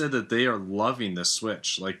they said that they are loving this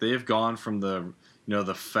switch. Like, they have gone from the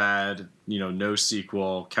fad,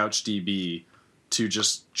 NoSQL, CouchDB to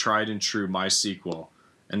just tried and true MySQL.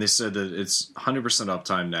 And they said that it's 100%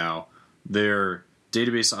 uptime now. Their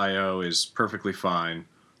database I/O is perfectly fine.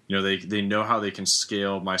 They know how they can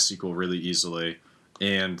scale MySQL really easily,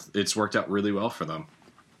 and it's worked out really well for them.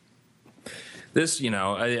 This,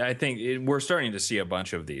 I think we're starting to see a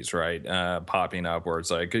bunch of these, right, popping up where it's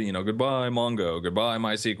like, goodbye Mongo, goodbye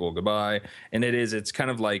MySQL, goodbye. And it's kind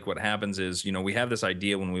of like what happens is, we have this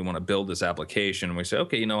idea when we want to build this application, and we say,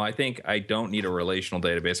 okay, I think I don't need a relational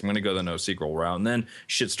database. I'm going to go the NoSQL route. And then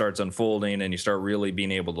shit starts unfolding, and you start really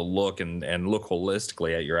being able to look and look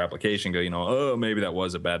holistically at your application, go, oh, maybe that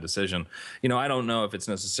was a bad decision. I don't know if it's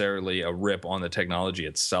necessarily a rip on the technology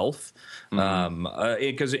itself. Mm-hmm.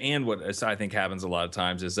 What I think happens a lot of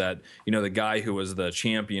times is that the guy who was the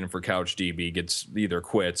champion for CouchDB gets either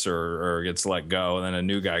quits or gets let go, and then a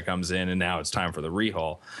new guy comes in, and now it's time for the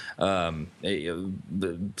rehaul.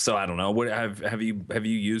 So I don't know. What have you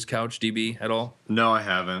used CouchDB at all? No, I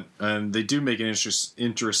haven't. And they do make an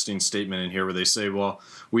interesting statement in here where they say, well,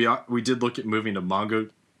 we did look at moving to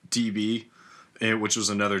MongoDB, which was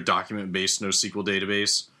another document-based NoSQL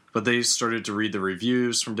database. But they started to read the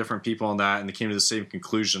reviews from different people on that, and they came to the same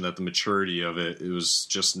conclusion that the maturity of it was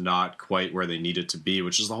just not quite where they needed to be,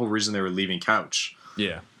 which is the whole reason they were leaving Couch.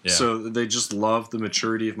 Yeah. So they just love the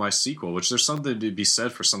maturity of MySQL, which there's something to be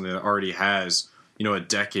said for something that already has, a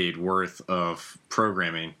decade worth of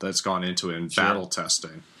programming that's gone into it and battle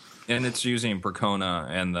testing. And it's using Percona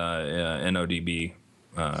and the NODB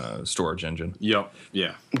storage engine. Yep.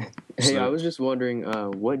 Yeah. Hey, I was just wondering,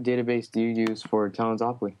 what database do you use for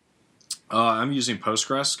Talonsopoly? I'm using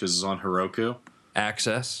Postgres because it's on Heroku.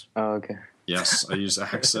 Access. Oh, okay. Yes, I use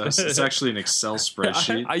Access. It's actually an Excel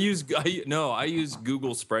spreadsheet. I use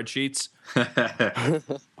Google spreadsheets.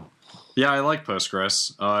 Yeah, I like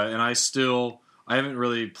Postgres, and I haven't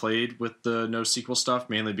really played with the NoSQL stuff,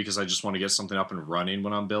 mainly because I just want to get something up and running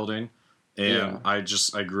when I'm building. And I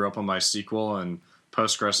grew up on MySQL, and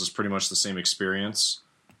Postgres is pretty much the same experience.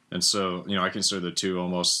 And so, I consider the two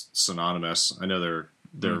almost synonymous. I know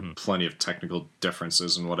there are plenty of technical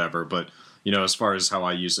differences and whatever, but, as far as how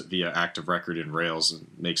I use it via Active Record in Rails, it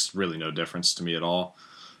makes really no difference to me at all.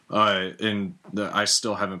 I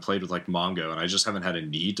still haven't played with like Mongo, and I just haven't had a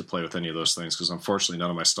need to play with any of those things because unfortunately none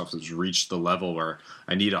of my stuff has reached the level where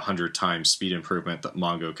I need 100 times speed improvement that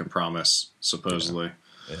Mongo can promise, supposedly.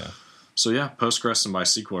 Yeah. So yeah, Postgres and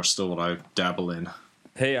MySQL are still what I dabble in.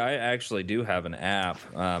 Hey, I actually do have an app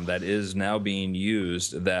that is now being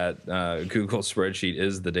used that Google Spreadsheet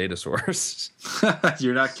is the data source.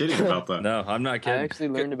 You're not kidding about that. No, I'm not I kidding. actually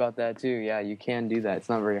learned about that too. Yeah, you can do that. It's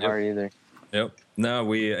not very hard either. Yep.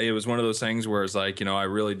 No, it was one of those things where it's like, I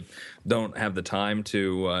really don't have the time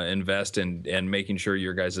to invest in making sure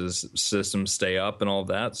your guys' systems stay up and all of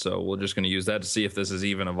that. So we're just going to use that to see if this is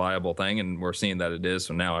even a viable thing. And we're seeing that it is.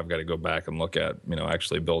 So now I've got to go back and look at,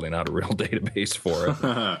 actually building out a real database for it.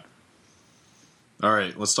 All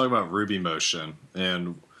right, let's talk about RubyMotion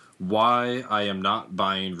and why I am not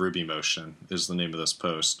buying RubyMotion is the name of this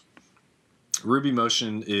post.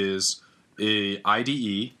 RubyMotion is a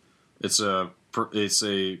IDE. It's a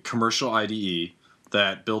commercial IDE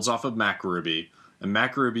that builds off of MacRuby. And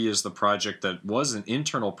MacRuby is the project that was an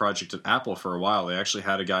internal project at Apple for a while. They actually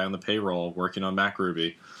had a guy on the payroll working on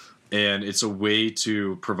MacRuby. And it's a way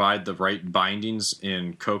to provide the right bindings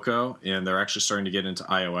in Cocoa. And they're actually starting to get into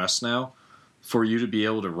iOS now for you to be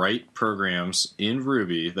able to write programs in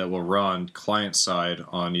Ruby that will run client-side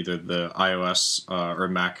on either the iOS or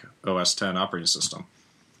Mac OS X operating system.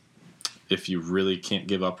 If you really can't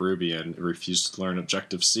give up Ruby and refuse to learn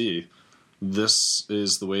Objective-C, this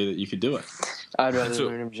is the way that you could do it. I'd rather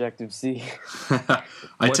learn Objective-C. I tend to agree.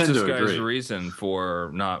 What's this guy's reason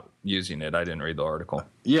for not using it? I didn't read the article.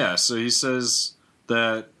 Yeah, so he says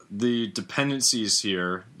that the dependencies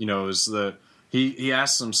here, is that he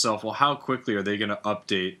asks himself, well, how quickly are they going to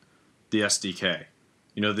update the SDK?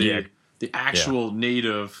 The actual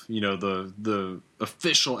native, the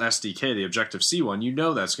official SDK, the Objective-C one,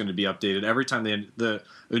 that's going to be updated every time a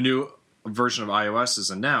new version of iOS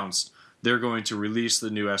is announced. They're going to release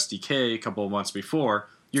the new SDK a couple of months before.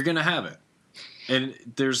 You're going to have it. And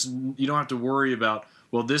you don't have to worry about,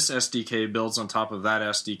 well, this SDK builds on top of that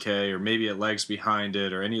SDK, or maybe it lags behind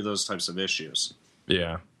it, or any of those types of issues.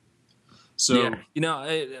 Yeah. So I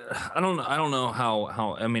don't know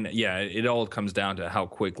how. I mean, it all comes down to how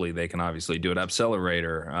quickly they can obviously do it.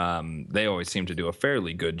 Accelerator, they always seem to do a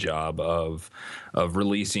fairly good job of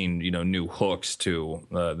releasing new hooks to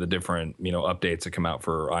the different updates that come out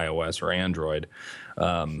for iOS or Android.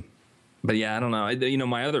 But yeah, I don't know.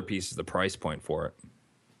 My other piece is the price point for it.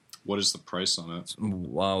 What is the price on it?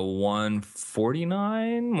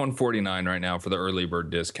 $149 right now for the early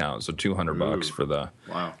bird discount. So $200 for the.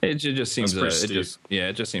 Wow. It just seems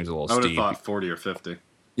it just seems a little steep. I would steep. have thought 40 or 50.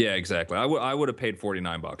 Yeah, exactly. I would have paid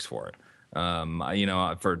 $49 for it.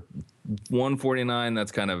 For $149,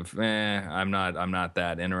 that's kind of I'm not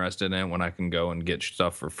that interested in it when I can go and get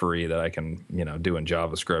stuff for free that I can do in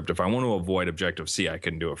JavaScript. If I want to avoid Objective-C, I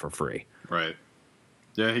can do it for free. Right.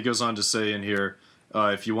 Yeah, he goes on to say in here,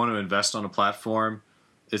 if you want to invest on a platform,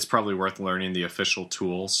 it's probably worth learning the official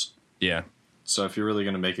tools. Yeah. So if you're really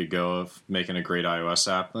going to make a go of making a great iOS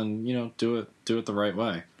app, then do it the right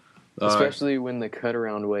way. Especially when the cut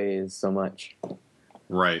around way is so much.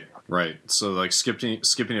 Right. So like skipping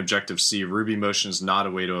Objective-C, RubyMotion is not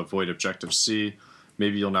a way to avoid Objective-C.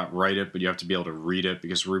 Maybe you'll not write it, but you have to be able to read it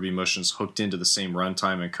because RubyMotion is hooked into the same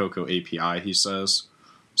runtime and Cocoa API, he says.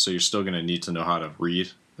 So you're still going to need to know how to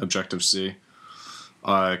read Objective-C.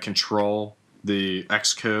 Control, the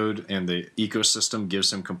Xcode and the ecosystem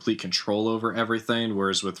gives him complete control over everything,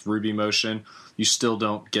 whereas with RubyMotion, you still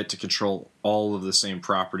don't get to control all of the same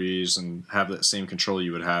properties and have that same control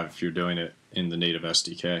you would have if you're doing it in the native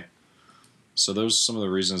SDK. So those are some of the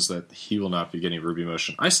reasons that he will not be getting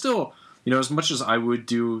RubyMotion. I still, as much as I would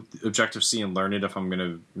do Objective-C and learn it if I'm going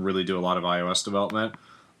to really do a lot of iOS development,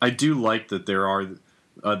 I do like that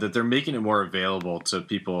that they're making it more available to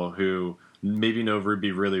people who maybe know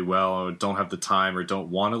Ruby really well or don't have the time or don't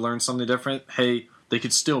want to learn something different. Hey, they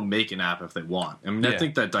could still make an app if they want. I mean, I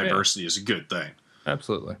think that diversity is a good thing.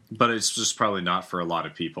 Absolutely. But it's just probably not for a lot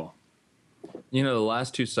of people. The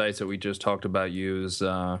last two sites that we just talked about use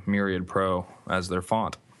Myriad Pro as their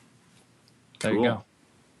font. There you go.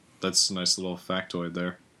 That's a nice little factoid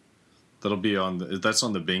there. That'll be that's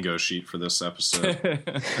on the bingo sheet for this episode.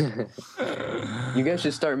 You guys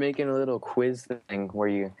should start making a little quiz thing where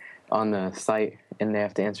you on the site and they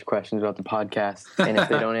have to answer questions about the podcast, and if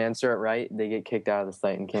they don't answer it right, they get kicked out of the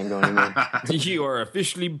site and can't go anymore. You are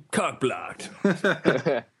officially cock-blocked. All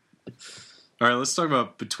right, let's talk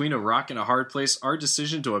about Between a Rock and a Hard Place, our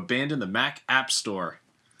decision to abandon the Mac App Store.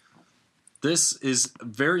 This is a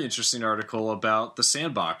very interesting article about the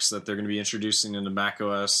sandbox that they're going to be introducing into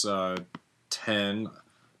macOS 10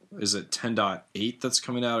 is it 10.8 that's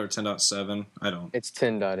coming out or 10.7? I don't. It's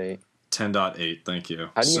 10.8. 10.8. Thank you.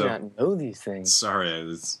 How do you not know these things? Sorry,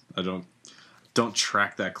 I don't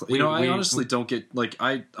track that. I honestly don't get like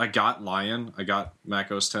I got Lion. I got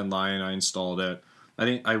Mac OS 10 Lion. I installed it. I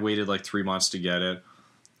think I waited like 3 months to get it.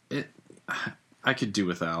 I could do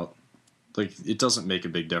without. Like, it doesn't make a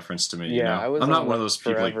big difference to me. Yeah, you know? I was I'm not one of those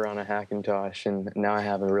people forever on a Hackintosh, and now I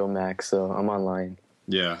have a real Mac, so I'm online.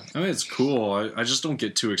 Yeah, I mean, it's cool. I just don't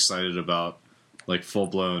get too excited about like full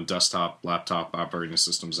blown desktop, laptop operating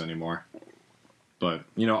systems anymore. But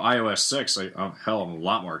iOS 6, I'm a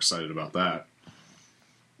lot more excited about that.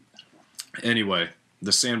 Anyway,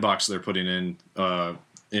 the sandbox they're putting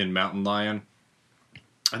in Mountain Lion,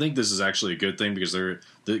 I think this is actually a good thing because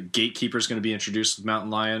the Gatekeeper is going to be introduced with Mountain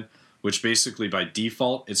Lion, which basically by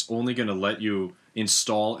default it's only going to let you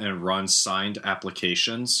install and run signed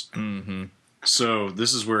applications. Mm-hmm. So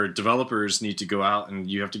this is where developers need to go out and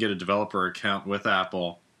you have to get a developer account with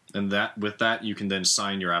Apple, and with that you can then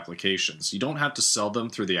sign your applications. You don't have to sell them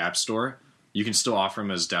through the App Store. You can still offer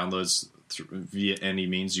them as downloads via any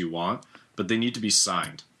means you want, but they need to be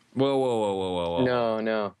signed. Whoa.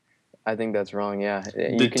 No. I think that's wrong. Yeah,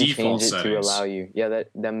 The you can default change it settings. to allow you. Yeah,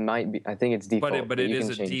 that might be. I think it's default. But it you is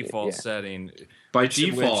can a change default it. Yeah. setting. By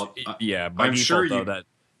default, by I'm default, sure though, you. that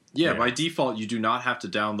Yeah, by default, you do not have to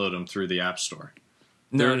download them through the App Store.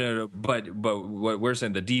 No. But what we're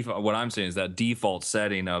saying, the default. What I'm saying is that default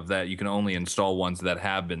setting of that you can only install ones that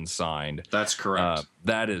have been signed. That's correct.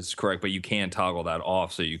 That is correct, but you can toggle that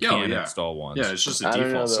off so you can install ones. Yeah, it's just a I don't know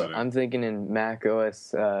default though. setting. I'm thinking in Mac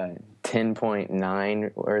OS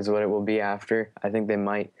 10.9, or is what it will be after. I think they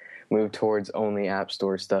might move towards only App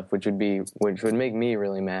Store stuff, which would make me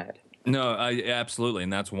really mad. No, absolutely,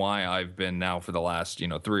 and that's why I've been now for the last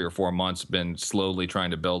 3 or 4 months been slowly trying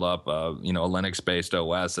to build up a Linux-based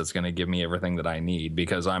OS that's going to give me everything that I need,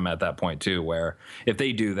 because I'm at that point too where if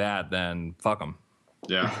they do that, then fuck them.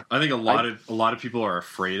 Yeah, I think a lot of people are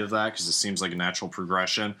afraid of that because it seems like a natural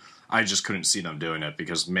progression. I just couldn't see them doing it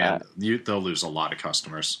because they'll lose a lot of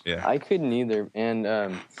customers. Yeah, I couldn't either.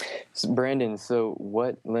 And Brandon, so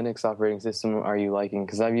what Linux operating system are you liking?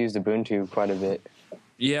 Because I've used Ubuntu quite a bit.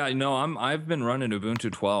 Yeah, I've been running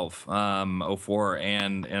Ubuntu 12, 04,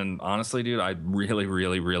 and honestly, dude, I really,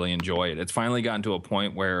 really, really enjoy it. It's finally gotten to a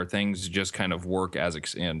point where things just kind of work as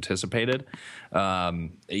anticipated. The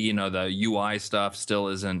UI stuff still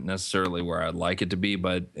isn't necessarily where I'd like it to be,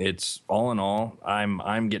 but it's all in all,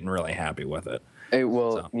 I'm getting really happy with it. Hey,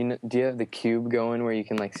 well, do you have the cube going where you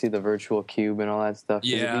can see the virtual cube and all that stuff?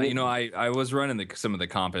 Yeah, I was running some of the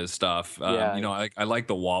Compass stuff. I like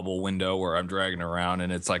the wobble window where I'm dragging around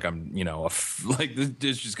and it's like I'm,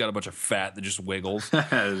 it's just got a bunch of fat that just wiggles.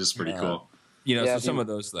 It is pretty cool. So some of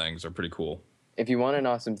those things are pretty cool. If you want an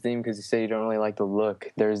awesome theme because you say you don't really like the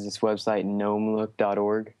look, there's this website,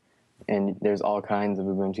 gnomelook.org, and there's all kinds of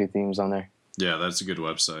Ubuntu themes on there. Yeah, that's a good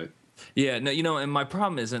website. Yeah, no, and my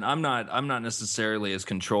problem isn't I'm not necessarily as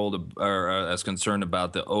controlled or as concerned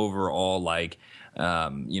about the overall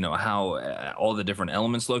how all the different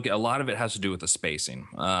elements look. A lot of it has to do with the spacing.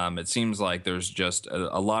 It seems like there's just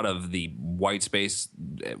a lot of the white space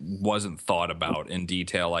wasn't thought about in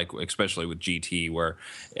detail, especially with GT, where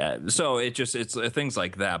so it's things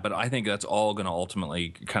like that. But I think that's all going to ultimately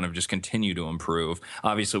kind of just continue to improve.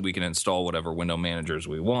 Obviously, we can install whatever window managers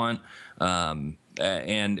we want.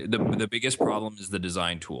 And the biggest problem is the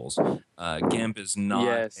design tools. GIMP is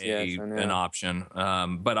not an option,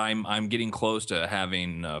 but I'm getting close to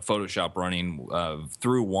having Photoshop running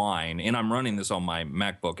through Wine, and I'm running this on my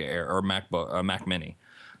MacBook Air or Mac Mini,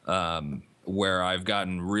 where I've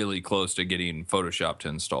gotten really close to getting Photoshop to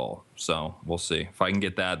install. So we'll see if I can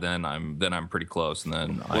get that. Then I'm pretty close. And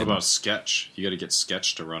then what about Sketch? You got to get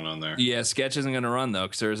Sketch to run on there. Yeah, Sketch isn't going to run though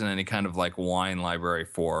because there isn't any kind of Wine library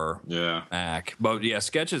for Mac. But yeah,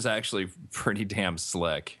 Sketch is actually pretty damn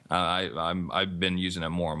slick. I've been using it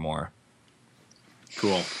more and more.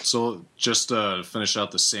 Cool. So just to finish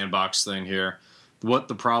out the sandbox thing here, what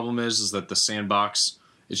the problem is that the sandbox,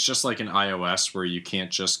 it's just like in iOS where you can't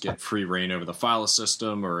just get free reign over the file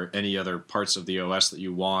system or any other parts of the OS that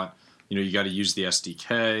you want. You got to use the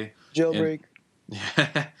SDK. Jailbreak.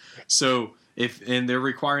 So they're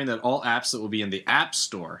requiring that all apps that will be in the App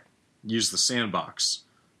Store use the sandbox.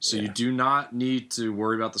 So you do not need to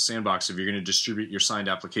worry about the sandbox. If you're going to distribute your signed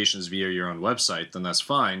applications via your own website, then that's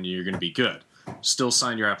fine. You're going to be good. Still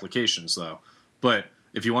sign your applications though. But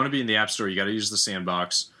if you want to be in the App Store, you got to use the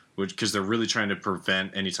sandbox, because they're really trying to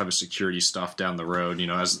prevent any type of security stuff down the road.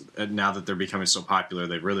 As now that they're becoming so popular,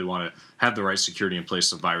 they really want to have the right security in place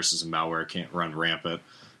so viruses and malware can't run rampant.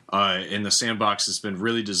 And the Sandbox has been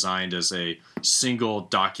really designed as a single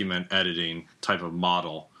document editing type of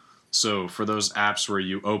model. So for those apps where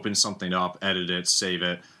you open something up, edit it, save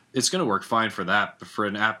it, it's going to work fine for that. But for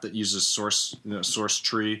an app that uses source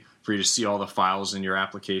tree for you to see all the files in your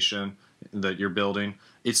application that you're building,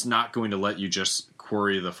 it's not going to let you just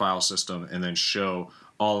query the file system and then show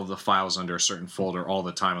all of the files under a certain folder all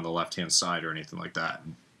the time on the left-hand side or anything like that.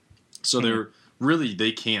 So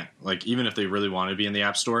they can't. Like, even if they really want to be in the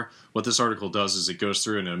App Store, what this article does is it goes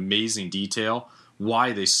through in amazing detail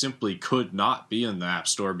why they simply could not be in the App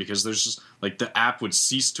Store, because there's just, like, the app would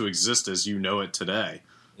cease to exist as you know it today.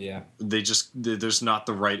 Yeah. There's not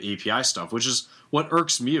the right API stuff, which is what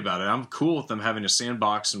irks me about it. I'm cool with them having a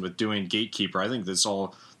sandbox and with doing Gatekeeper. I think that's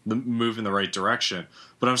all the move in the right direction.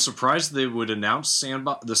 But I'm surprised they would announce the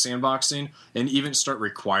sandboxing and even start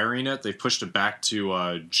requiring it. They've pushed it back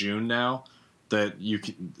to June now. That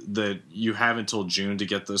you have until June to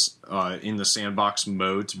get this in the sandbox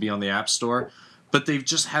mode to be on the App Store. But they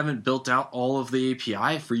just haven't built out all of the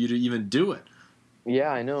API for you to even do it. Yeah,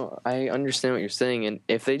 I know. I understand what you're saying. And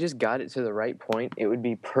if they just got it to the right point, it would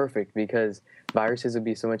be perfect, because viruses would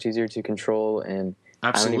be so much easier to control. And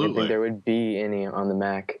Absolutely. I don't even think there would be any on the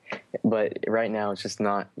Mac. But right now, it's just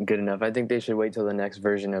not good enough. I think they should wait till the next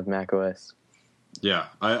version of macOS. Yeah,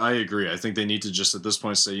 I agree. I think they need to just at this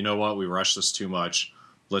point say, you know what, we rushed this too much.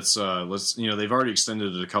 Let's they've already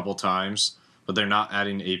extended it a couple times, but they're not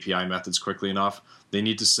adding API methods quickly enough. They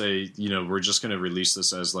need to say, we're just going to release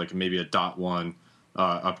this as like maybe a .1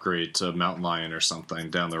 upgrade to Mountain Lion or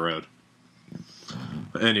something down the road.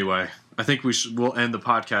 But anyway, I think we'll end the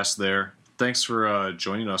podcast there. Thanks for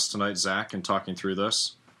joining us tonight, Zach, and talking through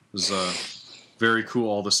this. It was very cool,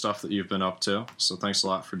 all the stuff that you've been up to. So thanks a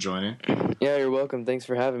lot for joining. Yeah, you're welcome. Thanks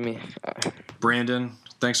for having me. Brandon,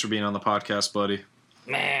 thanks for being on the podcast, buddy.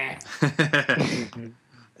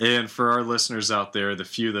 And for our listeners out there, the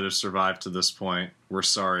few that have survived to this point, we're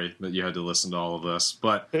sorry that you had to listen to all of this.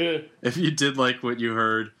 But if you did like what you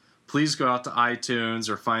heard, please go out to iTunes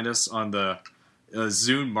or find us on the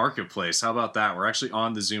Zune Marketplace. How about that? We're actually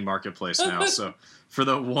on the Zune Marketplace now. So for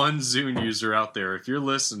the one Zune user out there, if you're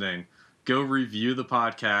listening, go review the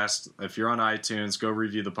podcast. If you're on iTunes, go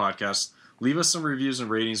review the podcast. Leave us some reviews and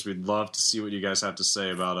ratings. We'd love to see what you guys have to say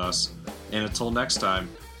about us. And until next time,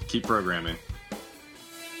 keep programming.